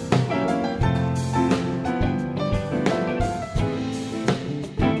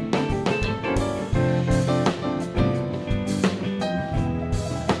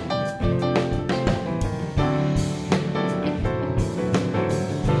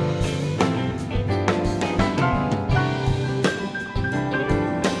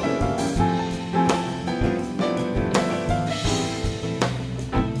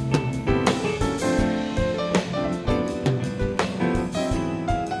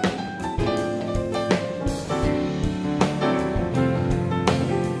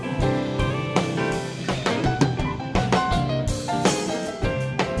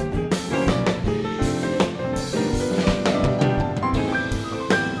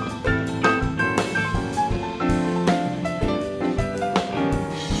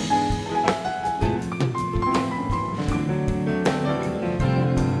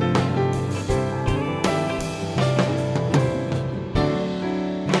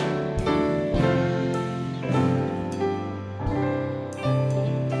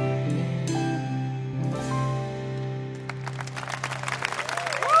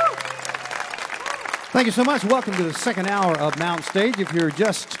 Thank you so much. Welcome to the second hour of Mountain Stage. If you're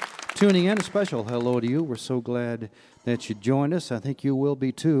just tuning in, a special hello to you. We're so glad that you joined us. I think you will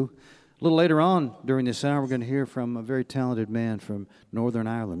be too. A little later on during this hour, we're going to hear from a very talented man from Northern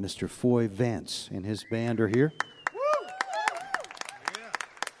Ireland, Mr. Foy Vance, and his band are here.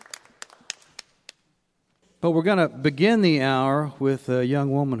 But we're going to begin the hour with a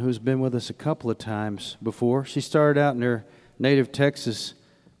young woman who's been with us a couple of times before. She started out in her native Texas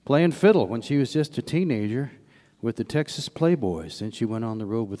playing fiddle when she was just a teenager with the Texas Playboys. Then she went on the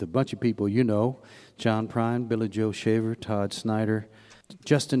road with a bunch of people you know, John Prine, Billy Joe Shaver, Todd Snyder,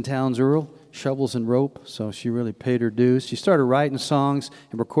 Justin Townes Earl, Shovels and Rope, so she really paid her dues. She started writing songs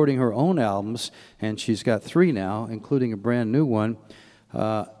and recording her own albums, and she's got 3 now, including a brand new one.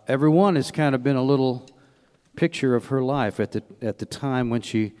 Every one has kind of been a little picture of her life at the time when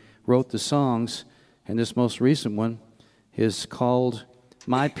she wrote the songs, and this most recent one is called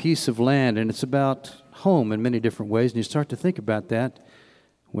My Piece of Land, and it's about home in many different ways, and you start to think about that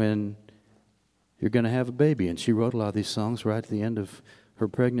when you're going to have a baby. And she wrote a lot of these songs right at the end of her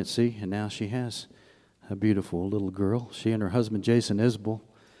pregnancy, and now she has a beautiful little girl. She and her husband, Jason Isbell.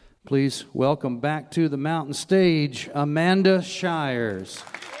 Please welcome back to the Mountain Stage, Amanda Shires.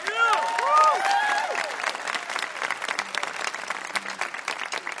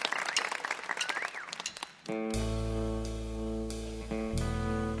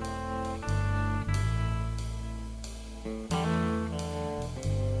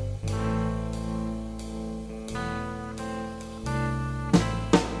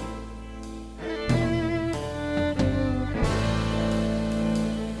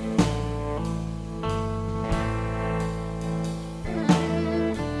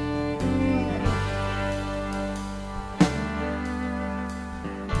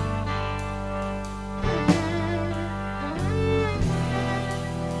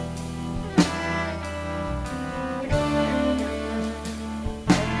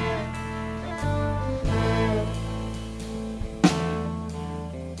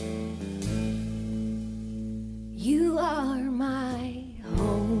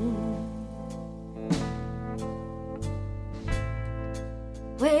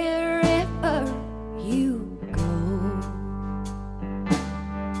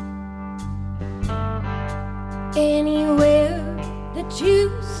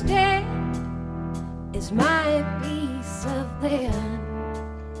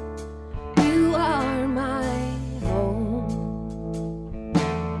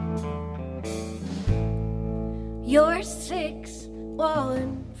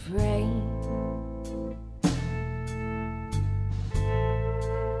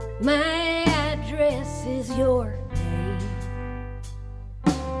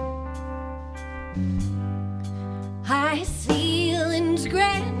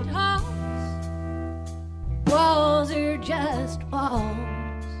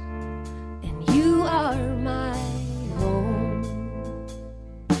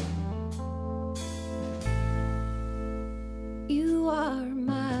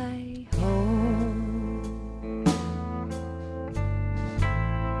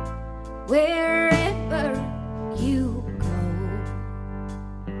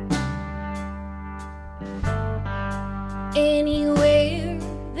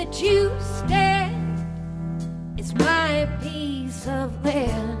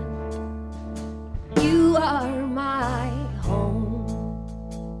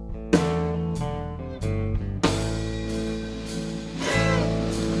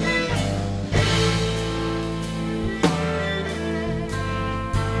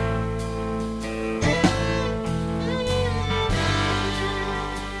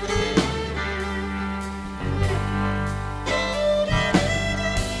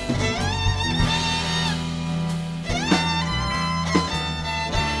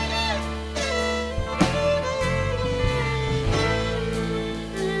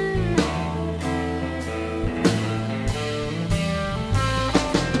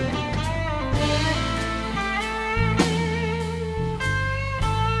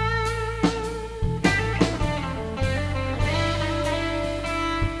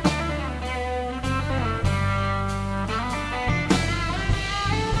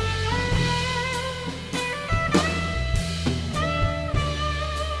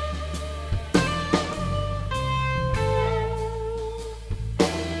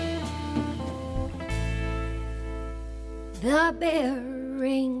 The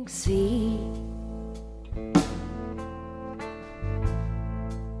Bering Sea,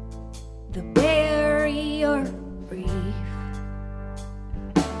 the barrier reef,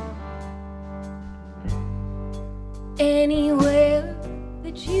 anywhere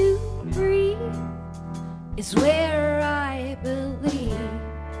that you breathe is where I believe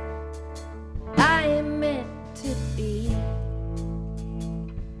I am meant to be.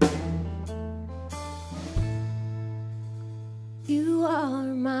 You are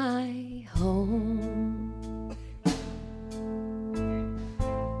my home.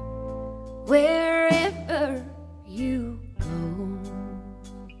 Wherever you go,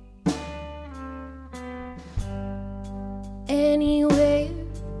 anywhere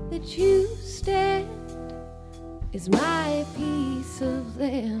that you stand is my piece of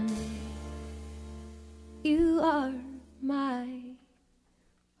land. You are my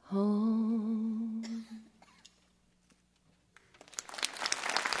home.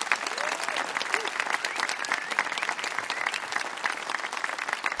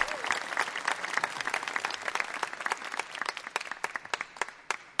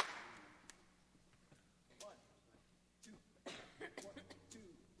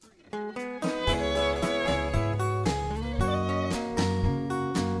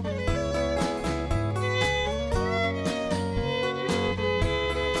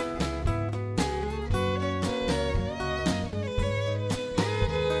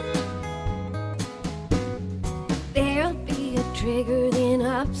 There'll be a trigger, then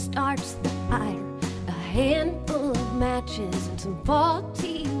up starts the fire. A handful of matches and some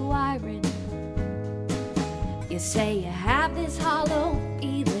faulty wiring. You say you have this hollow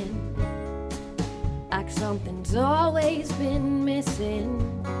feeling, like something's always been missing.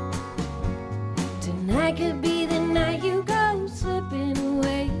 Tonight could be the night you go slipping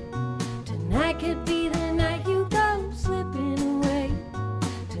away. Tonight could be the night you go slipping away.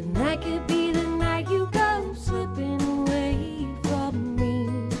 Tonight could be the night you go slipping away from me.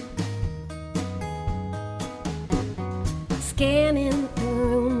 Scanning the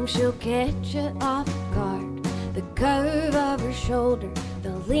room, she'll catch you off guard. The curve of her shoulder,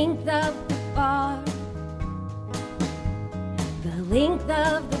 the length of the bar, the length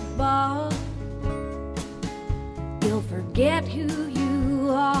of the bar. You'll forget who you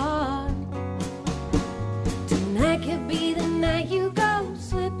are. Tonight could be the night you go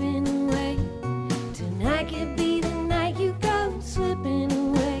slipping away. Tonight could be the night you go slipping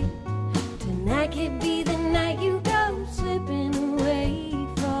away. Tonight could be the night you go slipping away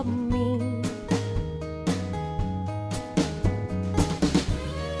from me.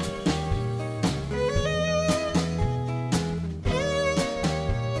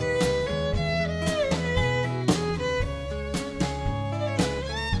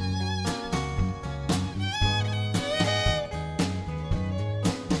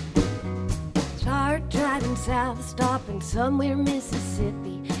 Start driving south, stopping somewhere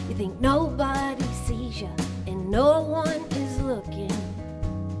Mississippi. You think nobody sees you and no one is looking.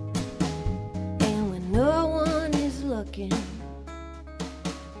 And when no one is looking,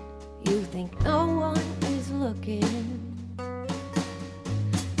 you think no one is looking.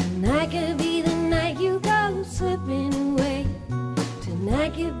 Tonight could be the night you go slipping away.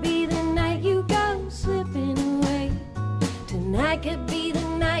 Tonight could be the night you go slipping away. Tonight could be the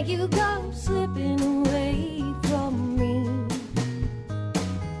night you go slipping away from me.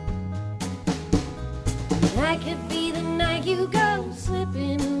 Tonight could be the night you go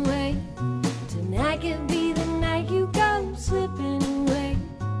slipping away. Tonight could be the night you go slipping away.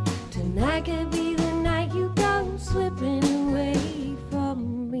 Tonight could be the night you go slipping away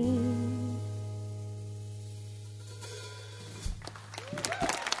from me.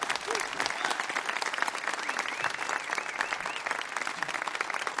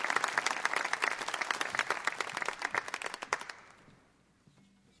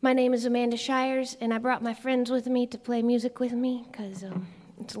 My name is Amanda Shires, and I brought my friends with me to play music with me because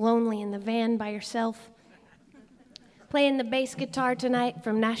it's lonely in the van by yourself. Playing the bass guitar tonight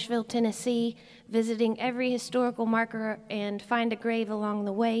from Nashville, Tennessee, visiting every historical marker and find a grave along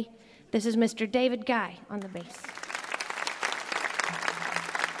the way. This is Mr. David Guy on the bass.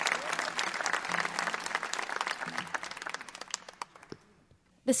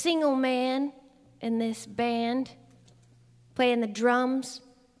 The single man in this band, playing the drums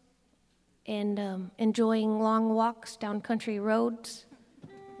and enjoying long walks down country roads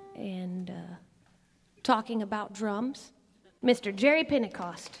and talking about drums, Mr. Jerry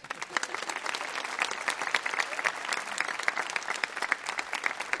Pentecost.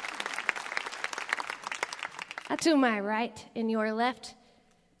 To my right and your left,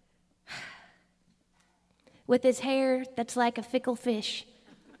 with his hair that's like a fickle fish,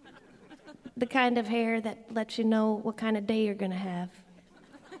 the kind of hair that lets you know what kind of day you're going to have.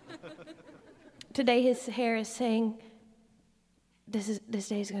 Today his hair is saying, this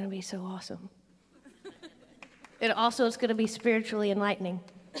day is going to be so awesome. It also is going to be spiritually enlightening.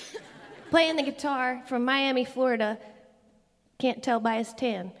 Playing the guitar from Miami, Florida, can't tell by his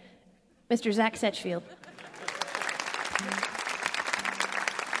tan, Mr. Zach Setchfield.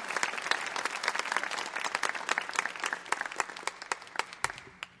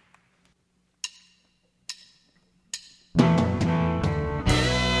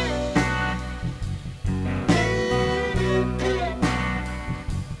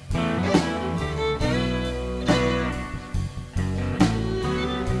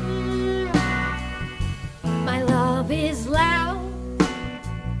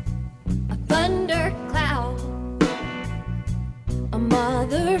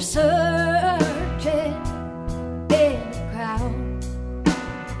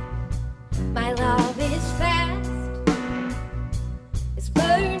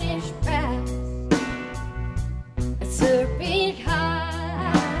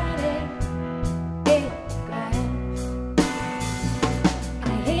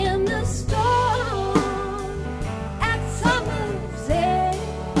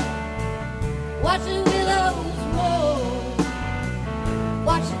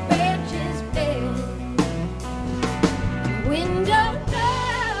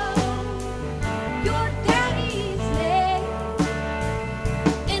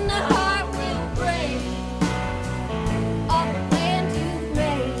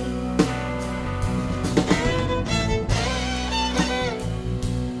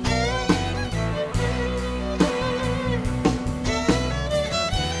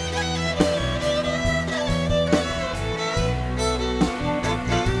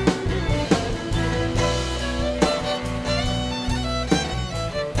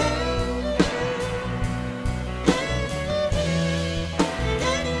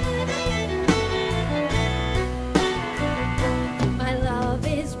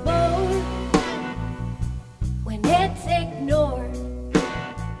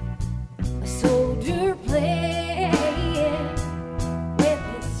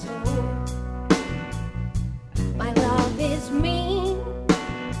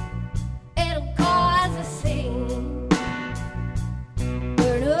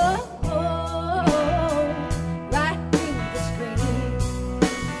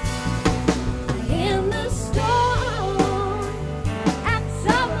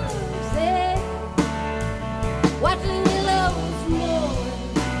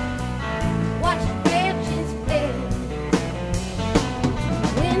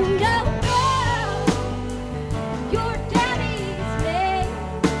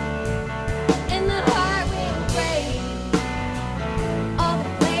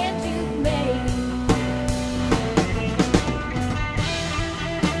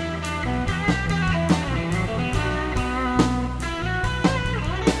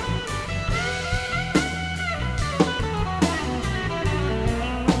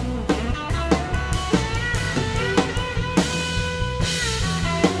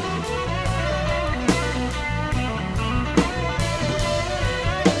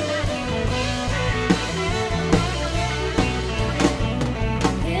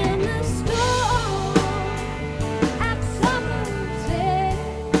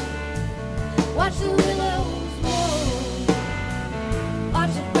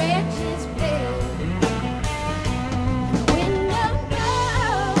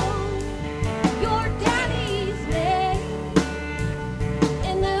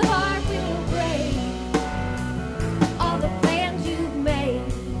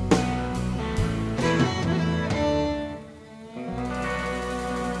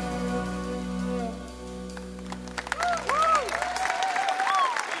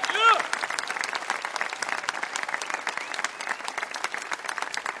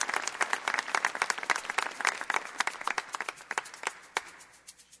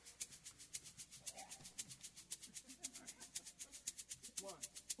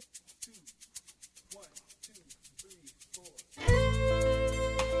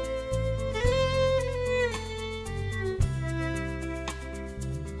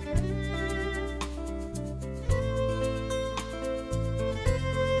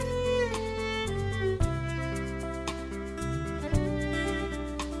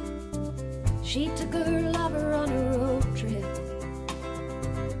 She took her lover on a road trip.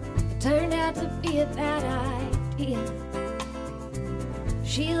 It turned out to be a bad idea.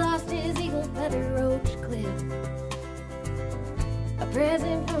 She lost his eagle feather roach clip, a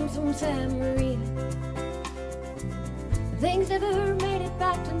present from some San Marino. Things never made it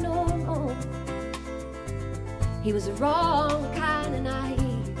back to normal. He was the wrong kind of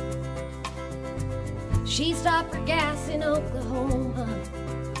naive. She stopped for gas in Oklahoma,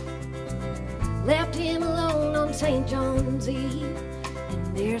 left him alone on St. John's Eve,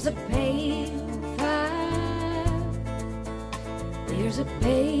 and There's a pale fire. There's a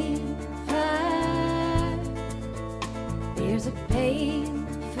pale fire. There's a pale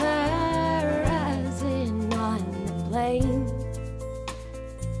fire rising on the plain.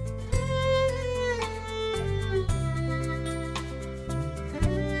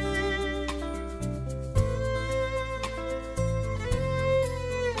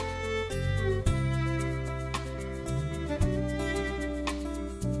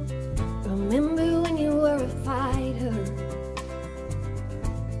 Remember when you were a fighter?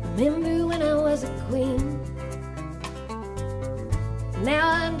 Remember when I was a queen? Now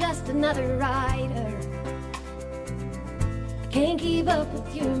I'm just another rider. I can't keep up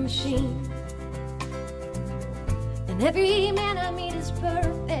with your machine. And every man I meet is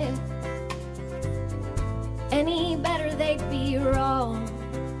perfect. Any better they'd be wrong.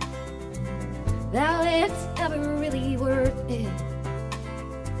 Now it's never really worth it.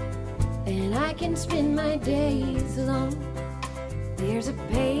 And I can spend my days alone. There's a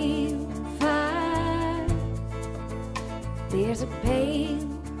pale fire. There's a pale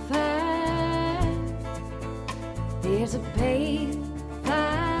fire. There's a pale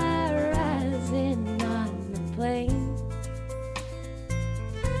fire rising on the plain.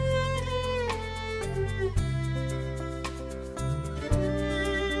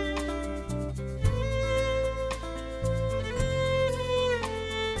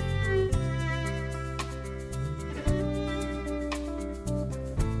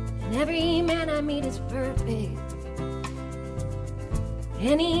 Every man I meet is perfect.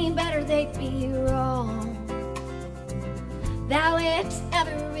 Any better they'd be wrong. Now it's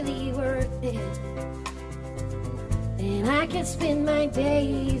never really worth it. And I can spend my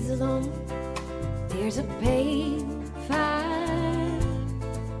days alone. There's a pale fire.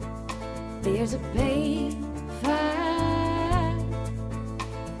 There's a pale fire.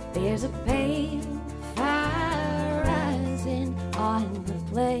 There's a pale fire rising on the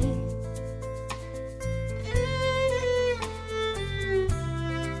plain.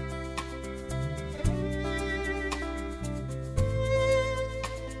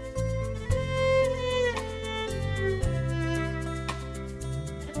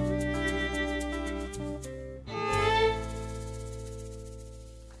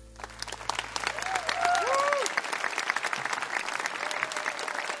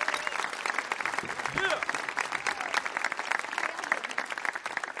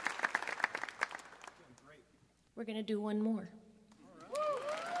 We're going to do one more.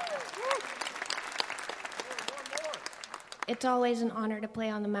 It's always an honor to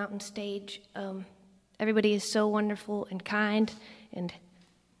play on the mountain stage. Everybody is so wonderful and kind, and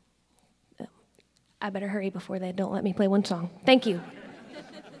I better hurry before they don't let me play one song. Thank you.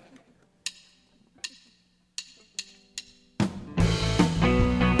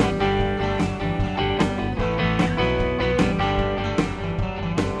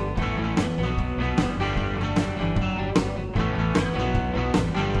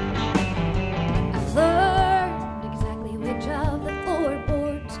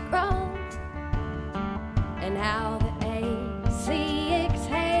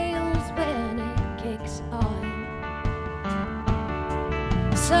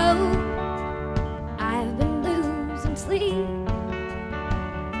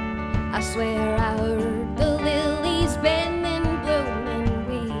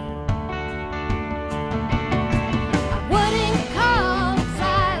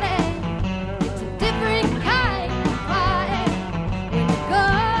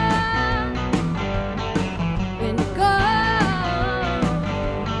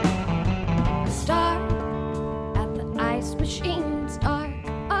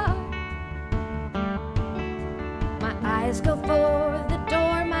 Go for the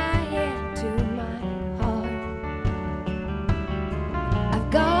door, my head to my heart.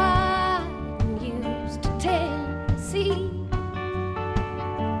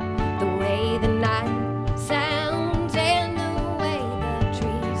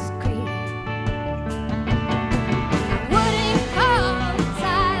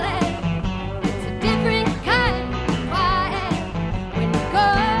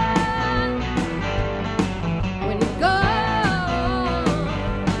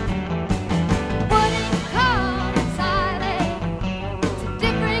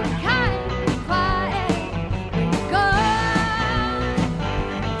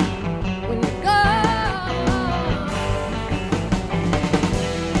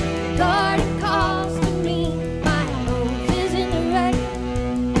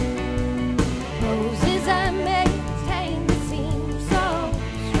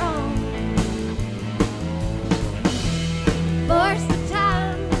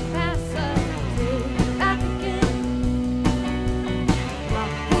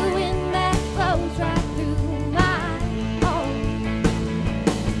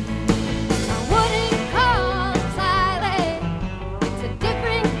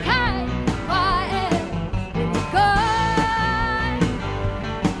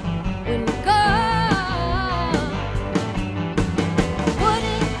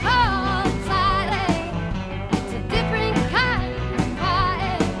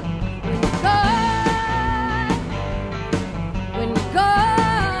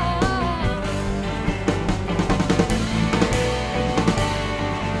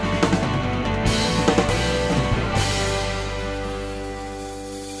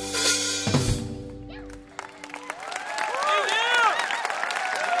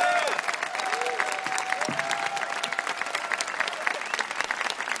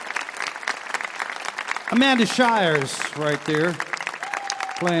 Amanda Shires right there,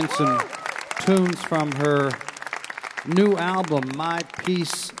 playing some tunes from her new album, My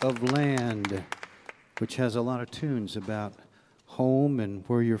Piece of Land, which has a lot of tunes about home and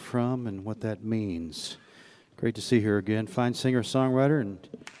where you're from and what that means. Great to see her again. Fine singer, songwriter, and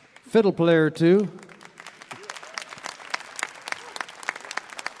fiddle player, too.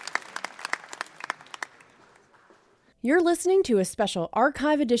 You're listening to a special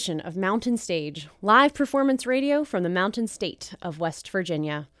archive edition of Mountain Stage, live performance radio from the Mountain State of West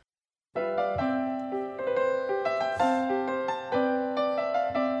Virginia.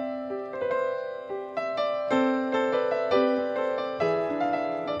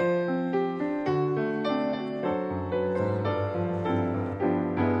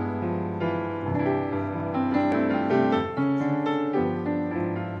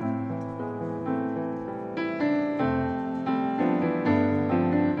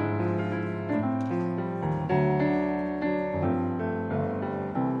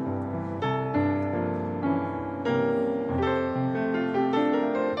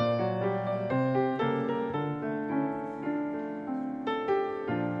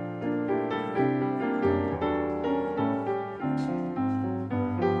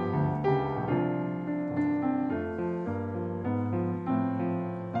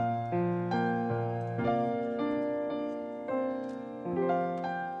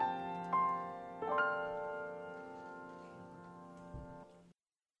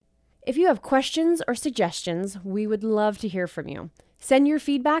 If you have questions or suggestions, we would love to hear from you. Send your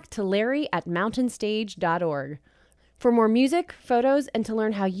feedback to larry@mountainstage.org. For more music, photos, and to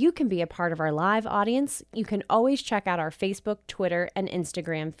learn how you can be a part of our live audience, you can always check out our Facebook, Twitter, and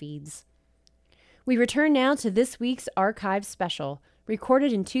Instagram feeds. We return now to this week's archive special,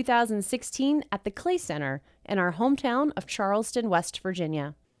 recorded in 2016 at the Clay Center in our hometown of Charleston, West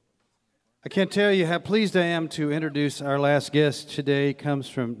Virginia. I can't tell you how pleased I am to introduce our last guest today. He comes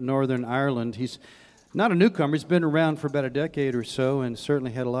from Northern Ireland. He's not a newcomer. He's been around for about a decade or so and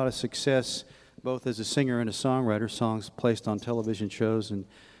certainly had a lot of success both as a singer and a songwriter, songs placed on television shows and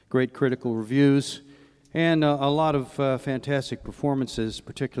great critical reviews, and a lot of fantastic performances,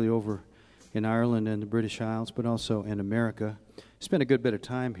 particularly over in Ireland and the British Isles, but also in America. Spent a good bit of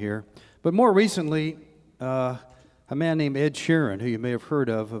time here. But more recently, a man named Ed Sheeran, who you may have heard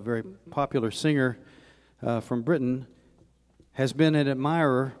of, a very popular singer from Britain, has been an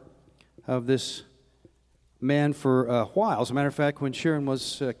admirer of this man for a while. As a matter of fact, when Sheeran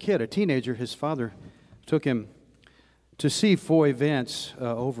was a kid, a teenager, his father took him to see Vance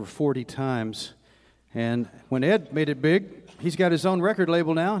over 40 times. And when Ed made it big, he's got his own record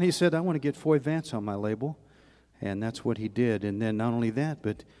label now, and he said, I want to get Vance on my label. And that's what he did. And then not only that,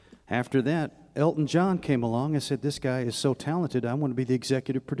 but after that, Elton John came along and said, this guy is so talented, I want to be the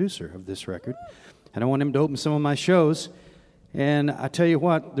executive producer of this record. And I want him to open some of my shows. And I tell you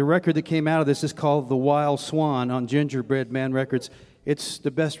what, the record that came out of this is called The Wild Swan on Gingerbread Man Records. It's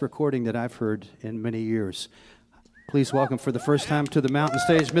the best recording that I've heard in many years. Please welcome for the first time to the Mountain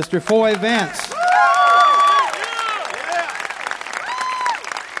Stage, Mr. Vance.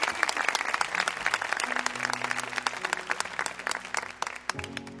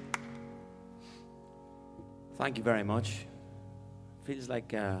 Thank you very much. Feels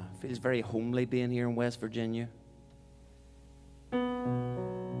very homely being here in West Virginia. Can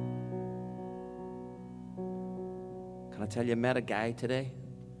I tell you, I met a guy today.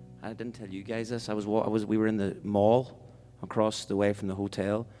 I didn't tell you guys this. We were in the mall across the way from the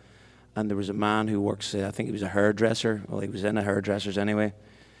hotel, and there was a man who works. I think he was a hairdresser. Well, he was in a hairdresser's anyway.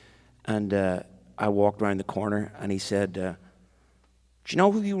 And I walked around the corner, and he said, "Do you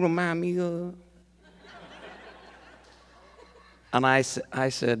know who you remind me of?" And I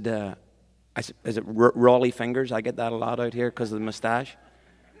said, is it Raleigh Fingers? I get that a lot out here because of the mustache.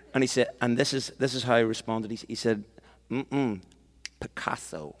 And he said, and this is how he responded. He said,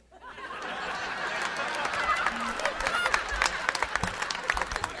 Picasso.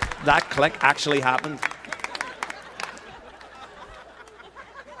 That click actually happened.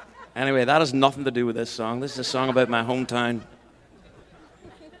 Anyway, that has nothing to do with this song. This is a song about my hometown.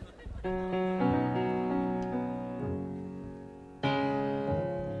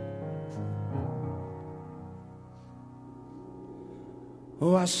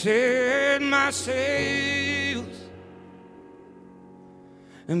 Oh, I set my sails,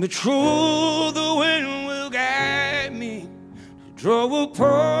 and be true the wind will guide me to draw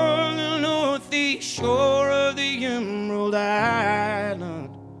upon the northeast shore of the Emerald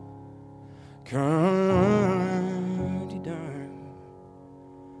Island. County down,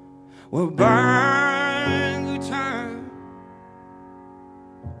 well, by the time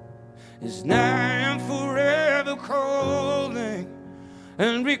it's now and forever. calling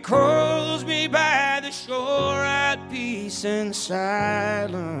and recalls me by the shore at peace and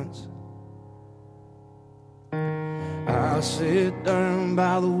silence. I sit down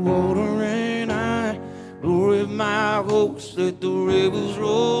by the water and I glory my hopes that the rivers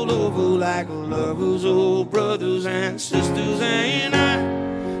roll over like lovers, old brothers and sisters. And I,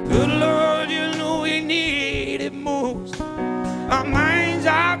 good Lord, you know we need it most. Our minds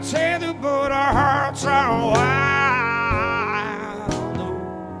are tethered, but our hearts are wild.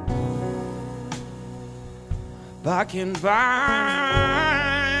 Back in by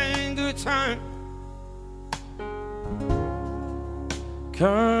good time.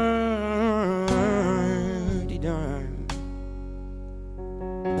 Candy dime.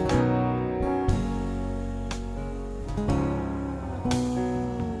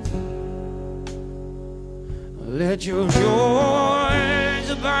 Let your joys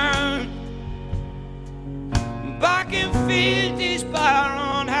abound. Back in 50s bar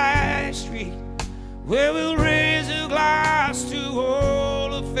on High Street, where we'll raise a glass to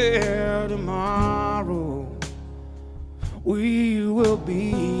all a fair tomorrow. We will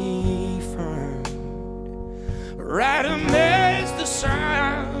be found right amidst the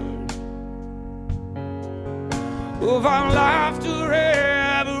sound of our laughter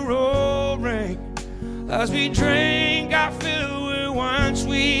ever roaring as we drink our fill where once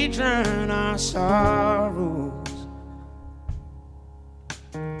we drown our sorrows.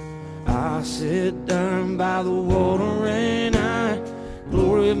 I sit down by the water and I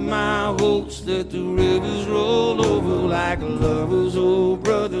glory my hopes that the rivers roll over like lovers, old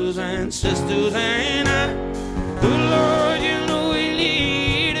brothers and sisters. And I, good Lord, you know we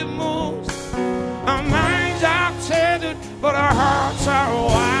need it most. Our minds are tethered, but our hearts are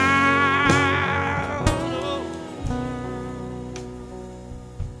wild.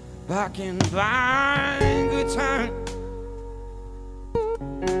 Back in fine good time.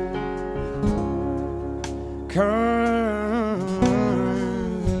 Candy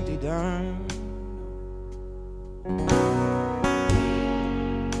dime.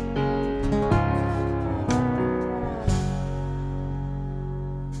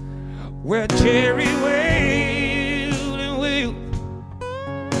 Where Jerry wailed and wailed,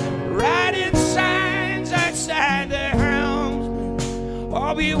 writing signs outside the helmsman,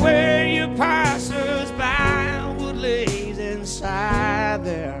 or beware your passers-by would lays inside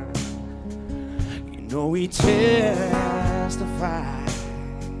there. No, we testified,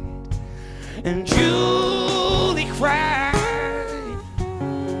 and Julie cried,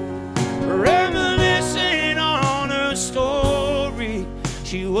 reminiscing on her story.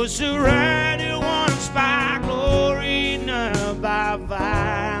 She was surrounded once by glory, now by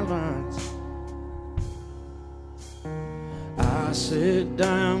violence. I sit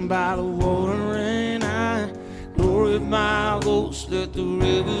down by the water and I glory my hopes that the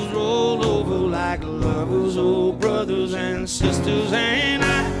rivers roll over like lovers, old brothers and sisters. And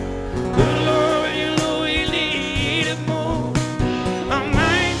I, good Lord, you know we need it more. Our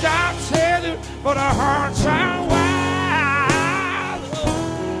minds are tethered, but our hearts are wild.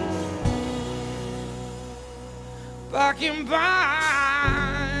 Back in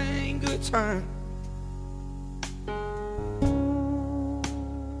by good time.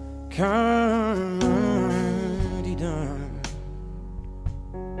 Candy dime.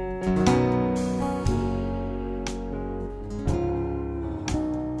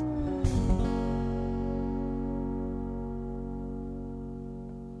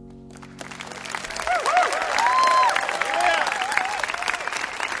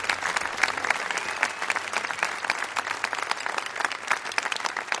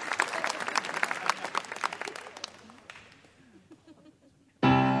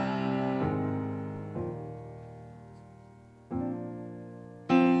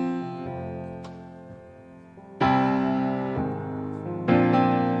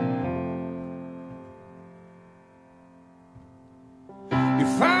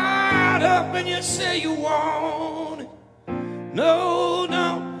 And you say you want it. No,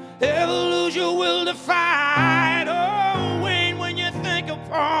 no, ever lose your will to fight. Oh, Wayne, when you think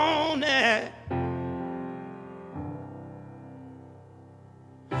upon it,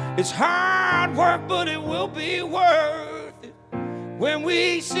 it's hard work, but it will be worth it. When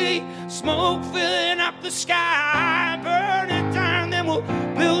we see smoke filling up the sky, burn it down, then we'll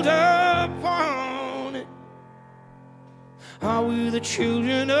build upon it. Are we the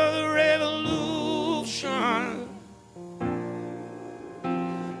children of the revolution?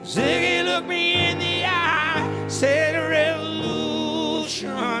 Ziggy looked me in the eye, said revolution.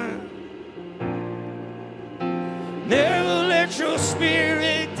 Never let your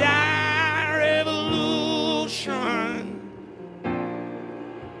spirit die, revolution.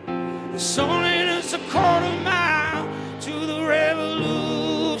 It's only just a quarter mile to the revolution.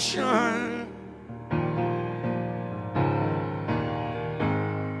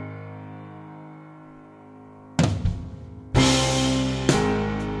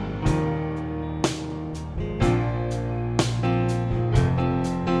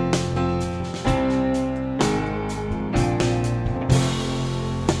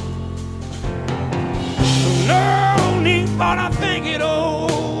 But I think it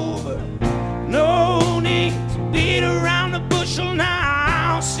over. No need to beat around the bushel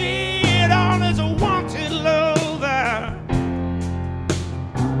now. See it all as a wanted lover.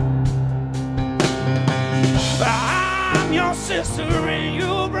 I'm your sister and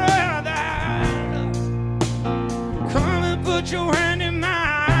your brother. Come and put your hand in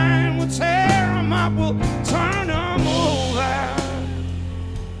mine. We'll tear them up, we'll turn them over.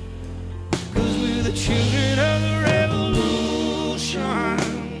 'Cause we're the children of the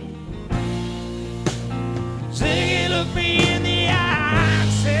Ziggy looked me in the eye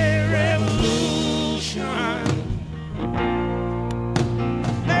and said, revolution.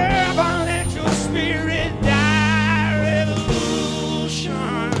 Never let your spirit die,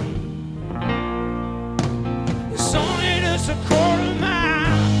 revolution. It's only just a quarter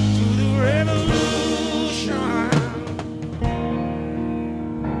mile to the revolution.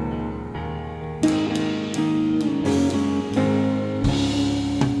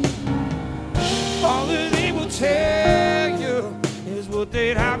 All that they will tell you is what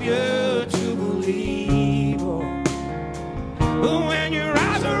they'd have you to believe. But when your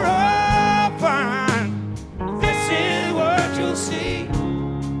eyes are open, this is what you'll see.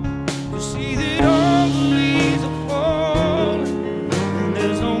 You'll see that all the leaves are falling, and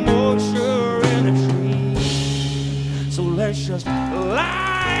there's no moisture in the trees. So let's just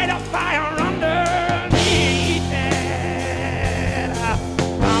light a fire underneath it.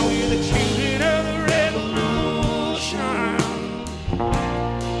 Are we the children of the revolution?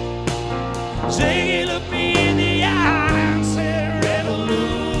 Ziggy looked me in the eye and said,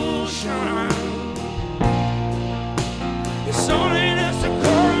 revolution. It's only just a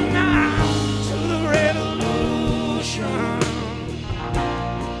quarter mile to the revolution.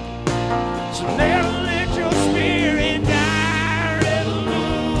 So never let your spirit die,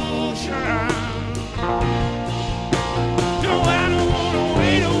 revolution. No, I don't want to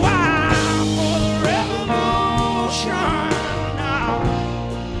wait a while for the revolution. No.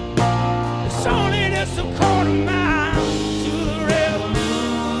 It's only just a quarter mile to the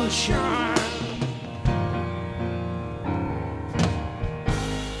revolution.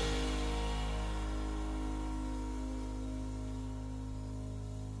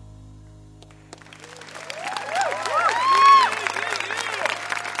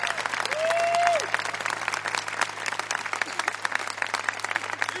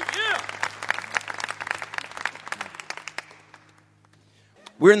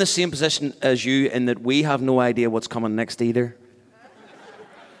 We're in the same position as you in that we have no idea what's coming next either.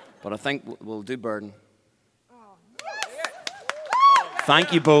 But I think we'll do Burden.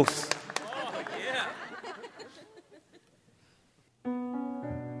 Thank you both.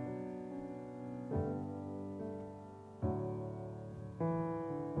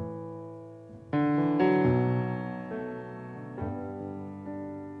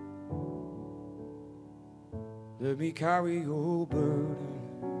 Let me carry your burden.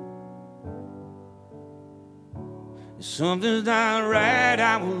 If something's not right,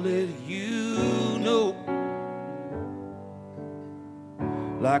 I will let you know.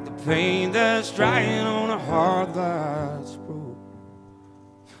 Like the paint that's drying on a heart that's broke.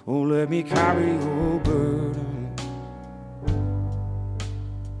 Oh, let me carry your burden.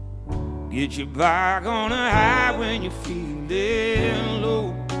 Get you back on the high when you're feeling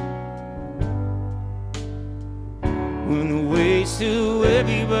low. When the weight's too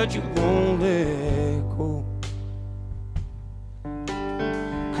heavy, but you won't let go.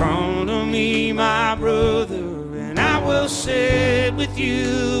 Come to me, my brother, and I will sit with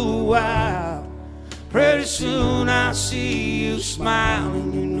you a while. Pretty soon I'll see you smile,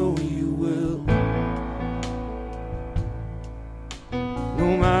 and you know you will.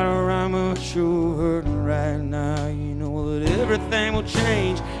 No matter how much you're hurting right now, you know that everything will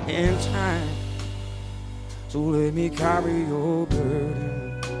change in time. So let me carry your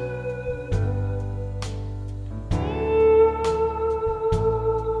burden.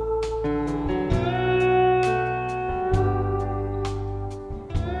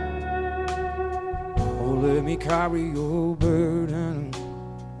 Oh, let me carry your burden.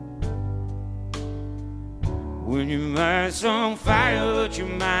 When your mind's on fire, but your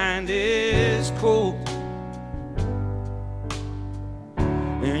mind is cold.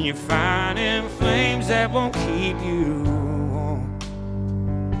 and you're finding flames that won't keep you warm.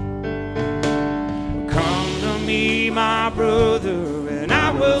 Come to me, my brother, and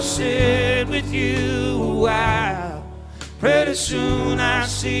I will sit with you a while. Pretty soon I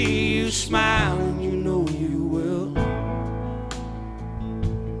see you smile, and you know you will.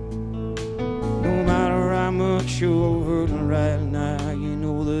 No matter how much you're hurting right now, you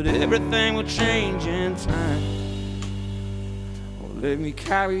know that everything will change in time. Oh, let me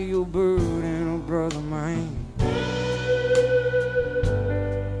carry your burden, oh brother mine.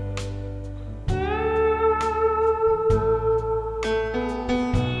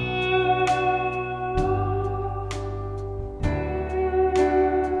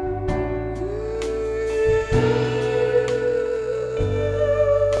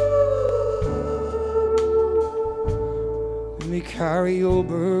 Carry your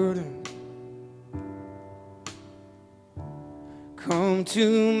burden. Come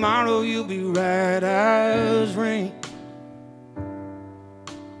tomorrow, you'll be right as rain.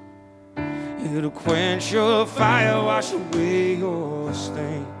 It'll quench your fire, wash away your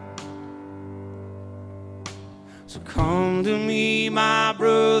stain. So come to me, my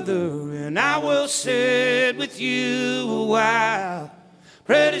brother, and I will sit with you a while.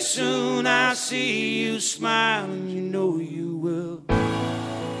 Pretty soon I see you smile, and you know you will.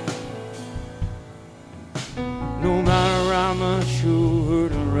 No matter how much you're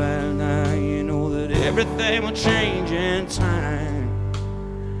hurting right now, you know that everything will change in time.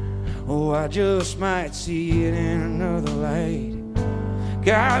 Oh, I just might see it in another light.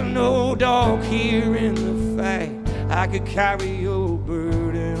 Got no dog here in the fight. I could carry your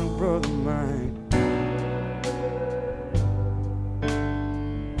burden, brother mine.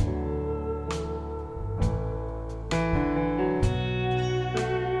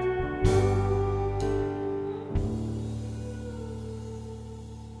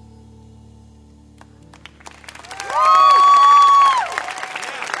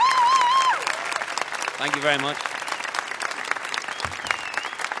 Thank you very much.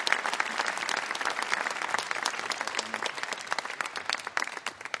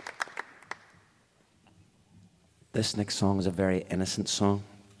 This next song is a very innocent song.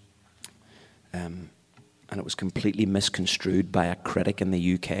 And it was completely misconstrued by a critic in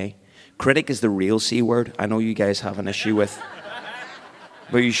the UK. Critic is the real C word. I know you guys have an issue with.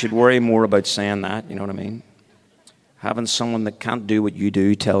 But you should worry more about saying that, you know what I mean? Having someone that can't do what you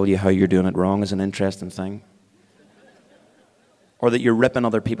do tell you how you're doing it wrong is an interesting thing. Or that you're ripping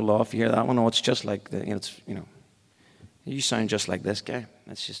other people off. You hear that one? Oh, it's just like, you sound just like this guy.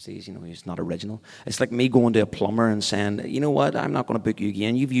 That's just easy, he's not original. It's like me going to a plumber and saying, you know what, I'm not going to book you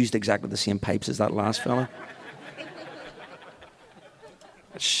again. You've used exactly the same pipes as that last fella.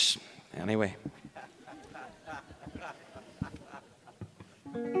 Anyway.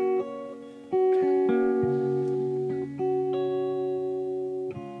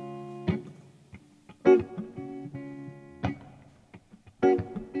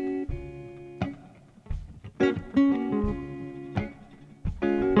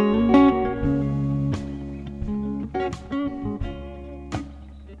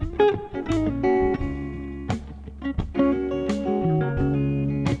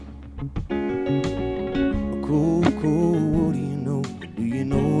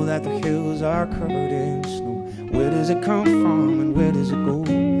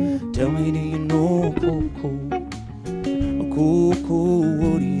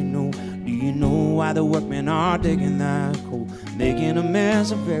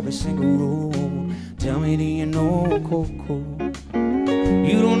 Every single road. Tell me, do you know Coco?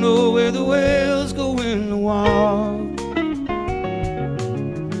 You don't know where the whales go in the water.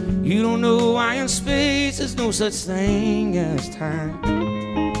 You don't know why in space there's no such thing as time.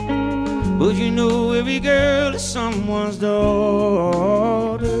 But you know every girl is someone's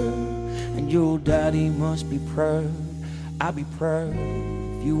daughter. And your daddy must be proud. I'd be proud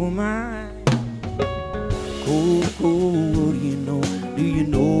if you were mine. Coco, what do you know? Do you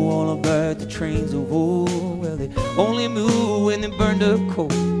know all about the trains of old? Well, they only move when they burned up coal.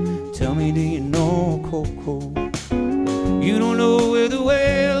 Tell me, do you know Coco? You don't know where the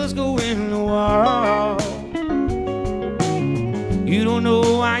whales go in the water. You don't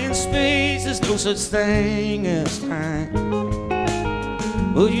know why in space there's no such thing as time.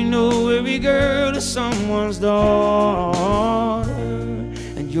 But you know every girl is someone's daughter.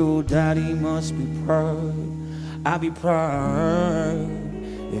 And your daddy must be proud. I'd be proud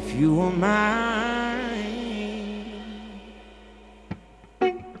if you were mine.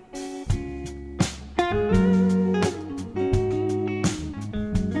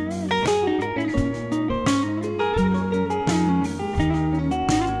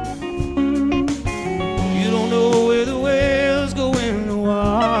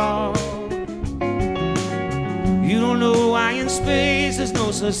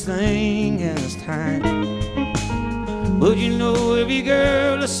 such thing as time. But you know every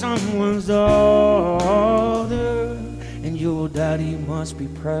girl is someone's daughter, and your daddy must be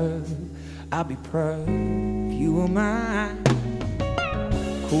proud. I'll be proud if you were mine.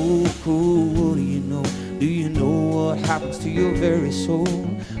 Cool, cool, what do you know? Do you know what happens to your very soul?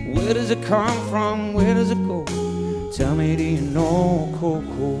 Where does it come from? Where does it go? Tell me, do you know,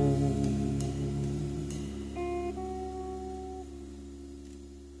 Coco?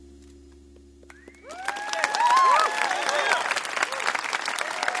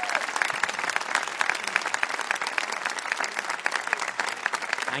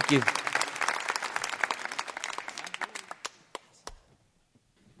 Thank you.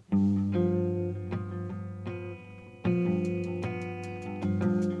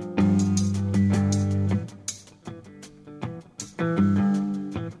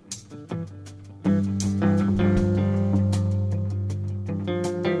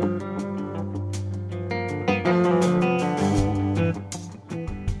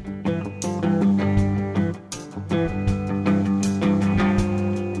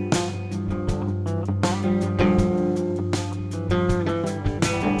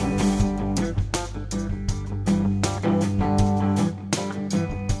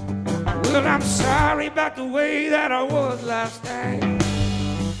 Well, I'm sorry about the way that I was last night.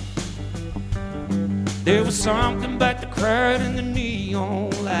 There was something about the crowd and the neon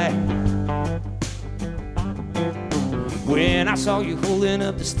light. When I saw you holding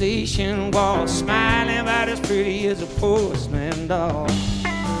up the station wall, smiling about as pretty as a postman doll.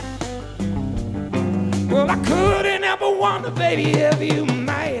 Well, I couldn't help but wonder, baby, if you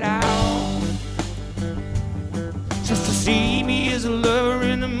might out just to see me as a lover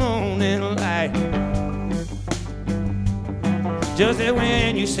in the morning light. Just that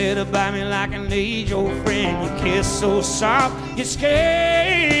when you said about me like an age-old friend, you kissed so soft, you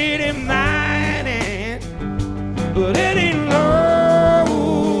scared in mine, but it ain't love.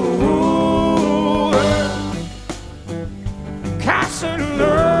 Carsie,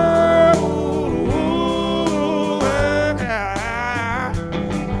 love.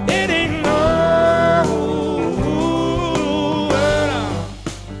 It ain't love.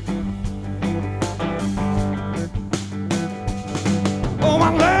 Oh,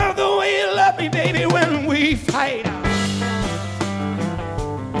 I love the way you love me, baby, when we fight.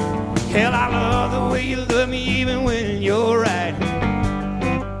 Hell, I love the way you love me even when you're right.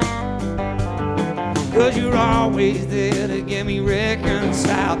 'Cause you're always there to get me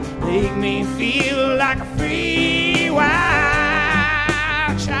reconciled, make me feel like a free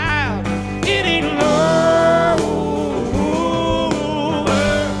wild child. It ain't love.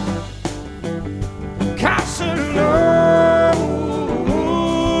 Carsie, love.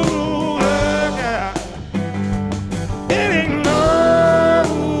 It ain't love.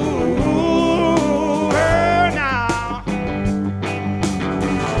 Now.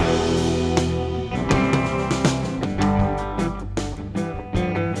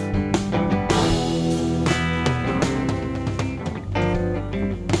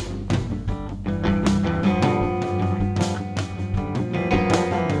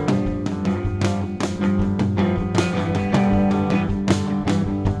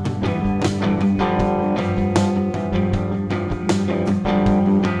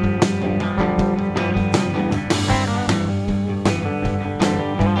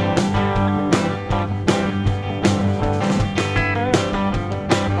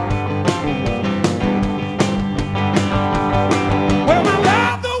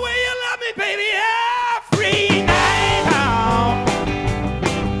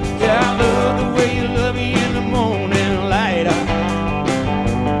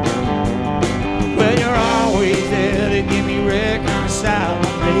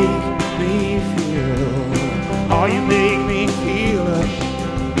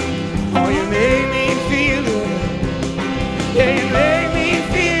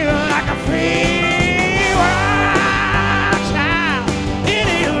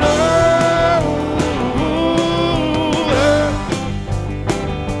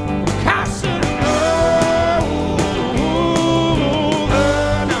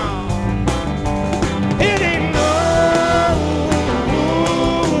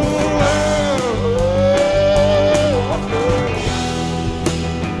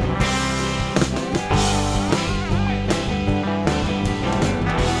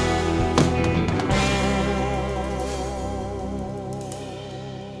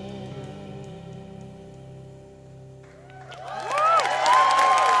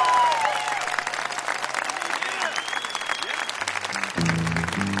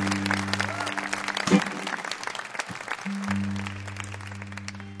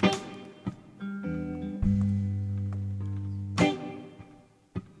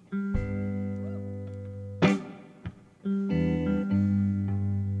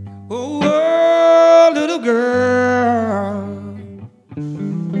 Oh, little girl,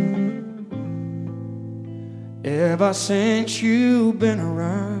 ever since you've been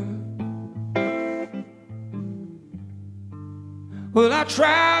around, well, I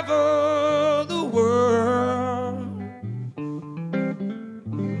traveled the world,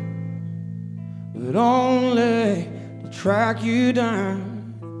 but only to track you down.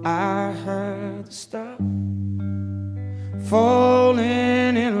 I had to stop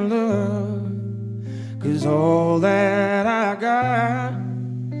falling in love, 'cause all that I got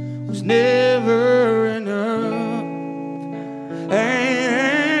was never enough.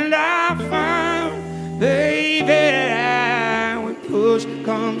 And I found, baby, when push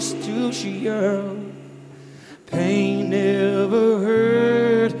comes to shove, pain never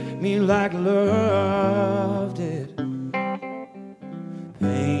hurt me like love did.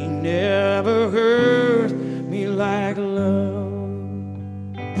 Pain never hurt me like love.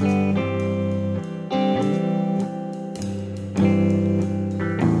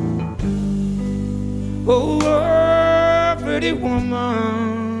 Oh, pretty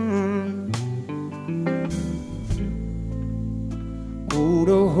woman, oh,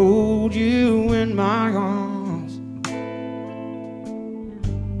 to hold you in my arms,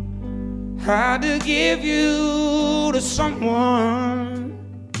 had to give you to someone,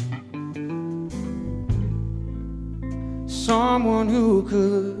 someone who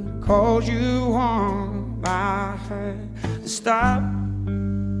could cause you harm. I had to stop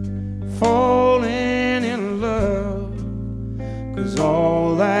falling in love, 'cause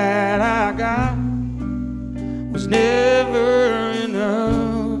all that I got was never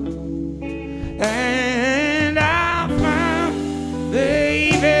enough. And I found,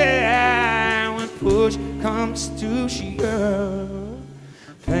 baby, when push comes to shove,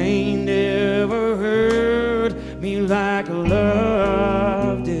 pain never hurt me like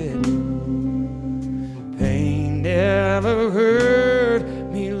love did. Pain never hurt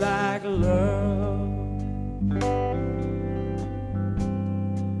me like love.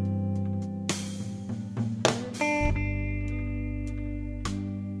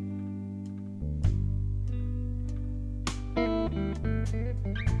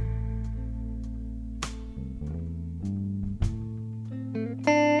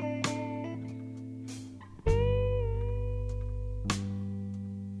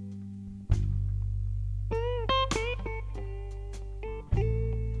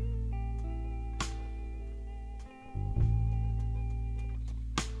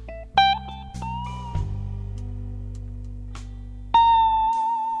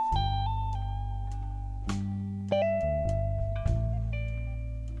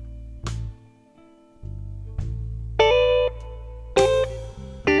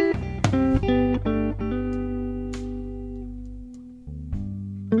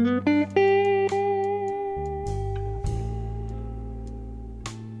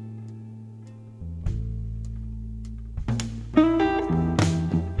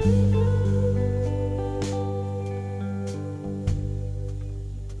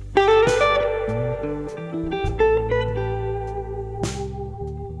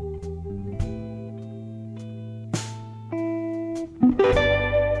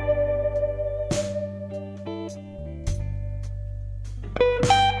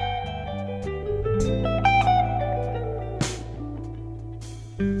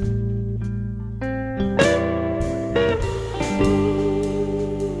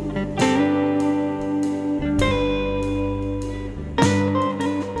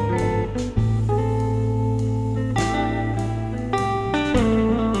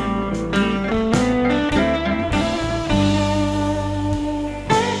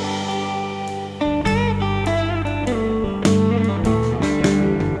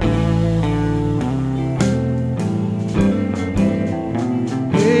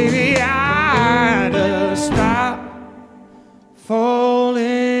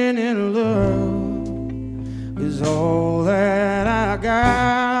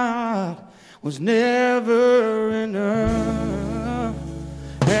 Was never enough.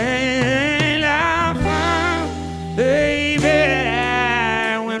 And I found, baby,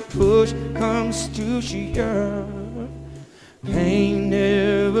 when push comes to shove, pain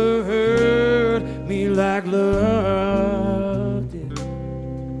never hurt me like love did.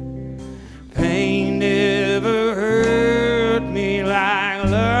 Pain never hurt me like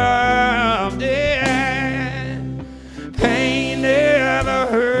love did. Pain never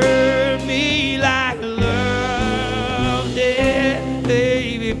hurt me like love did.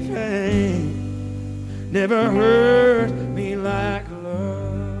 Baby, pain never hurt me like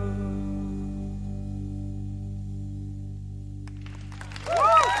love.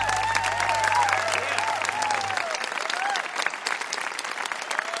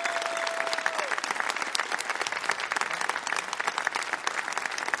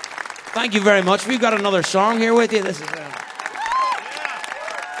 Thank you very much. We've got another song here with you. This is...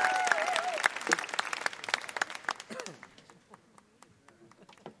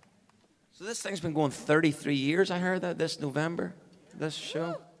 So this thing's been going 33 years. I heard that this November, this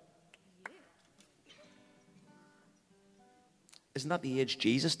show. Isn't that the age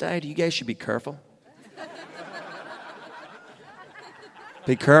Jesus died? You guys should be careful.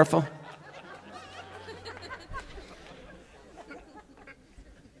 Be careful.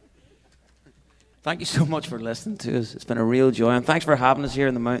 Thank you so much for listening to us. It's been a real joy. And thanks for having us here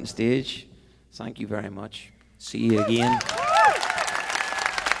on the Mountain Stage. Thank you very much. See you again.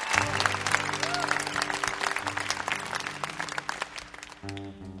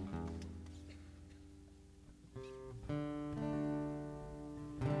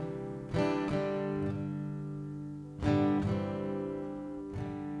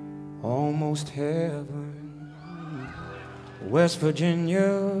 Almost heaven, West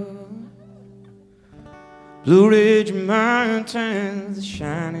Virginia, Blue Ridge Mountains, the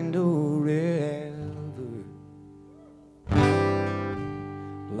Shenandoah River.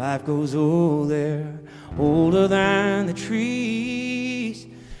 Life goes old there, older than the trees,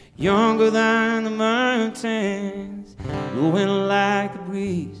 younger than the mountains, blowing like the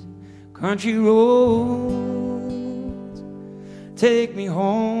breeze. Country roads take me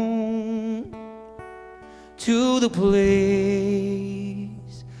home to the place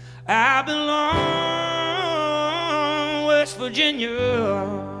I belong, West Virginia,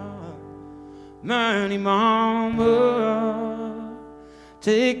 Mighty Mama,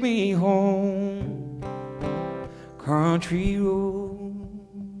 take me home, country road.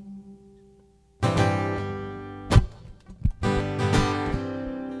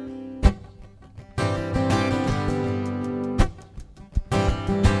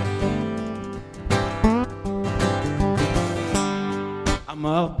 I'm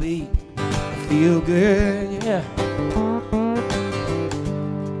upbeat, I feel good, yeah.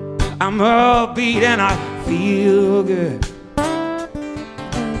 I'm upbeat and I feel good.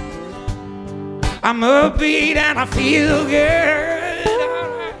 I'm upbeat and I feel good.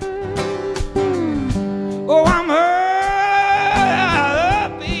 Oh, I'm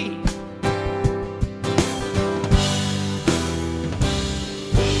upbeat.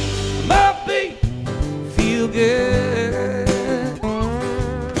 I'm upbeat, feel good.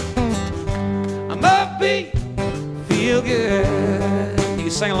 I'm upbeat, feel good. You can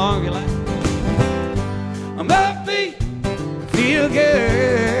sing along if you like. I'm upbeat, feel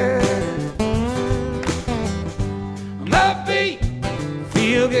good. I'm upbeat,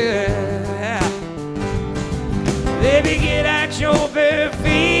 feel good. Yeah. Baby, get at your bare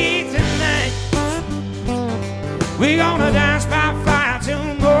feet tonight. We're gonna dance by fire till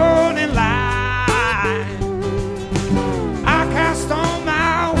morning light. I cast all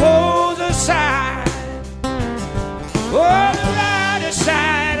my woes aside. Oh, the right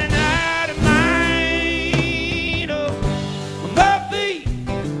side and out of mind. Oh, I'm upbeat,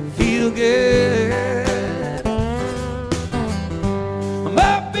 feel good. I'm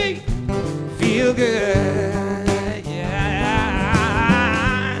upbeat, feel good. Yeah,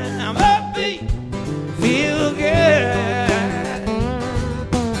 I'm upbeat, feel good.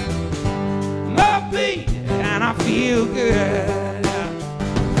 I'm upbeat and I feel good.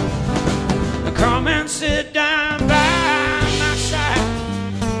 Come and sit down by my side.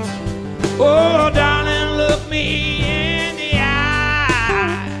 Oh, darling, look me in the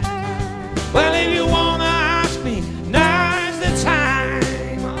eye. Well, if you wanna ask me, now's the time.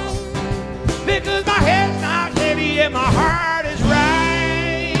 Because my head's not heavy and my heart is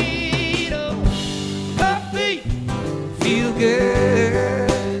right. Oh, upbeat, feel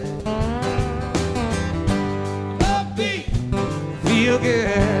good. Upbeat, feel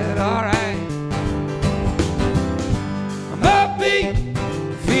good, all right. I'm upbeat,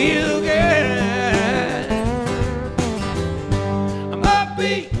 feel good. I'm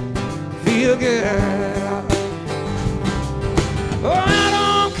upbeat, feel good. Oh, I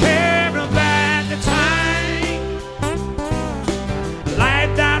don't care about the time.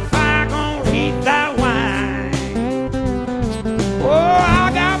 Light that fire, gonna heat that wine. Oh,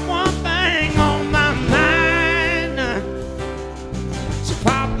 I got one thing on my mind. So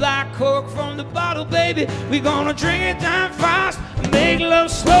pop that cork from the bottle, baby. We gonna drink it down fast and make love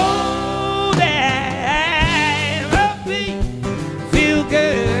slow down. Upbeat, feel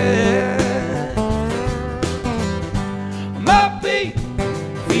good. I'm upbeat,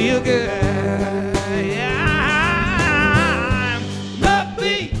 feel good. Yeah, I'm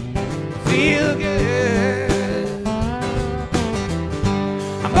upbeat, feel good.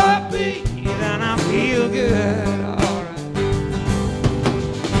 I'm upbeat and I feel good. All right.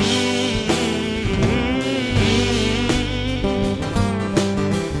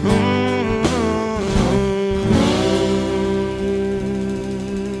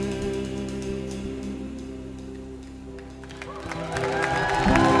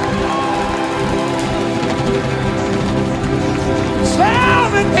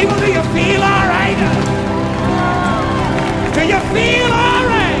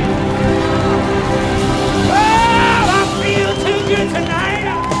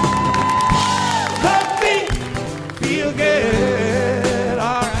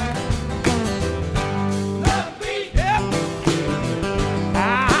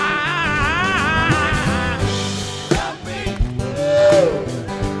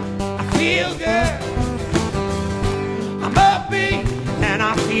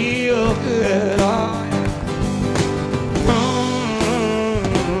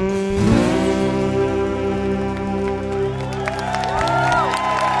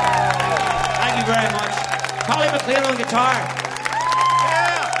 playing on guitar.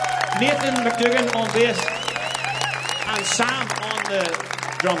 Nathan McDougan on bass. And Sam on the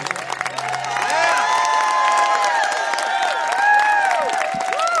drums.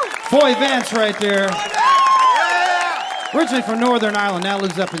 Boy, Vance right there. Originally from Northern Ireland, now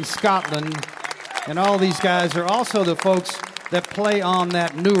lives up in Scotland. And all these guys are also the folks that play on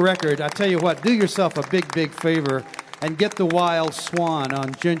that new record. I tell you what, do yourself a big, big favor and get the Wild Swan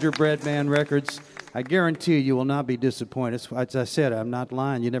on Gingerbread Man Records. I guarantee you will not be disappointed. As I said, I'm not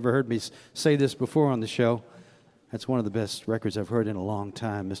lying. You never heard me say this before on the show. That's one of the best records I've heard in a long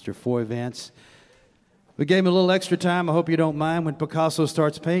time, Mr. Foy Vance. We gave him a little extra time. I hope you don't mind. When Picasso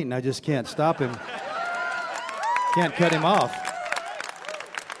starts painting, I just can't stop him. Can't cut him off.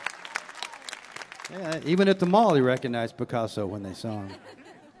 Yeah, even at the mall, he recognized Picasso when they saw him.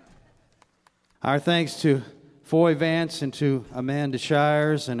 Our thanks to Foy Vance and to Amanda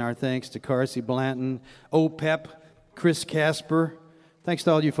Shires, and our thanks to Carsie, Blanton, OPEP, Chris Kasper. Thanks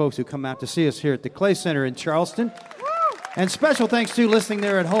to all you folks who come out to see us here at the Clay Center in Charleston. And special thanks to listening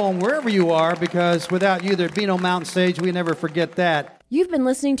there at home, wherever you are, because without you, there'd be no Mountain Stage. We never forget that. You've been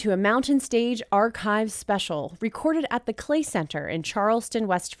listening to a Mountain Stage Archives special recorded at the Clay Center in Charleston,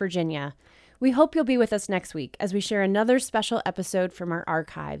 West Virginia. We hope you'll be with us next week as we share another special episode from our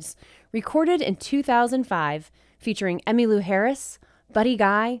archives, recorded in 2005, featuring Emmylou Harris, Buddy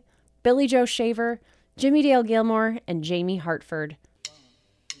Guy, Billy Joe Shaver, Jimmy Dale Gilmore, and Jamie Hartford.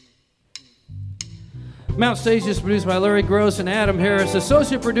 Mount Stage is produced by Larry Gross and Adam Harris.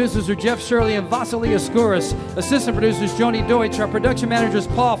 Associate producers are Jeff Shirley and Vasily Askouras. Assistant producers Joni Deutsch. Our production manager is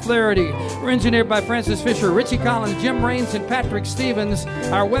Paul Flaherty. We're engineered by Francis Fisher, Richie Collins, Jim Raines, and Patrick Stevens.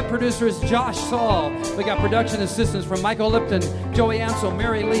 Our web producer is Josh Saul. We got production assistants from Michael Lipton, Joey Ansel,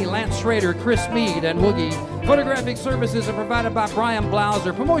 Mary Lee, Lance Schrader, Chris Mead, and Woogie. Photographic services are provided by Brian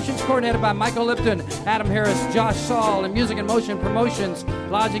Blauser. Promotions coordinated by Michael Lipton, Adam Harris, Josh Saul, and Music and Motion Promotions.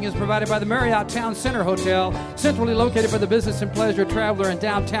 Lodging is provided by the Marriott Town Center Hotel, centrally located by the Business and Pleasure Traveler in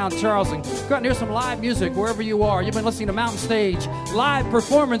downtown Charleston. Go out and hear some live music wherever you are. You've been listening to Mountain Stage, live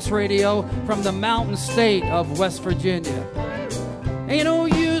performance radio from the Mountain State of West Virginia. Ain't no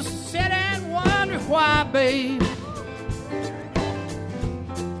use to sit and wonder why, babe,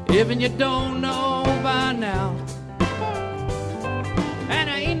 even you don't know by now. And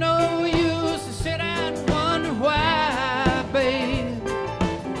ain't no use to sit and wonder why, babe,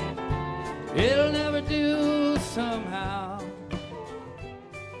 it'll never do somehow.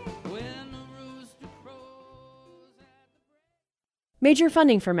 When the rooster crows at the... Major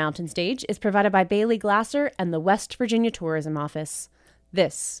funding for Mountain Stage is provided by Bailey Glasser and the West Virginia Tourism Office.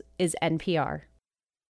 This is NPR.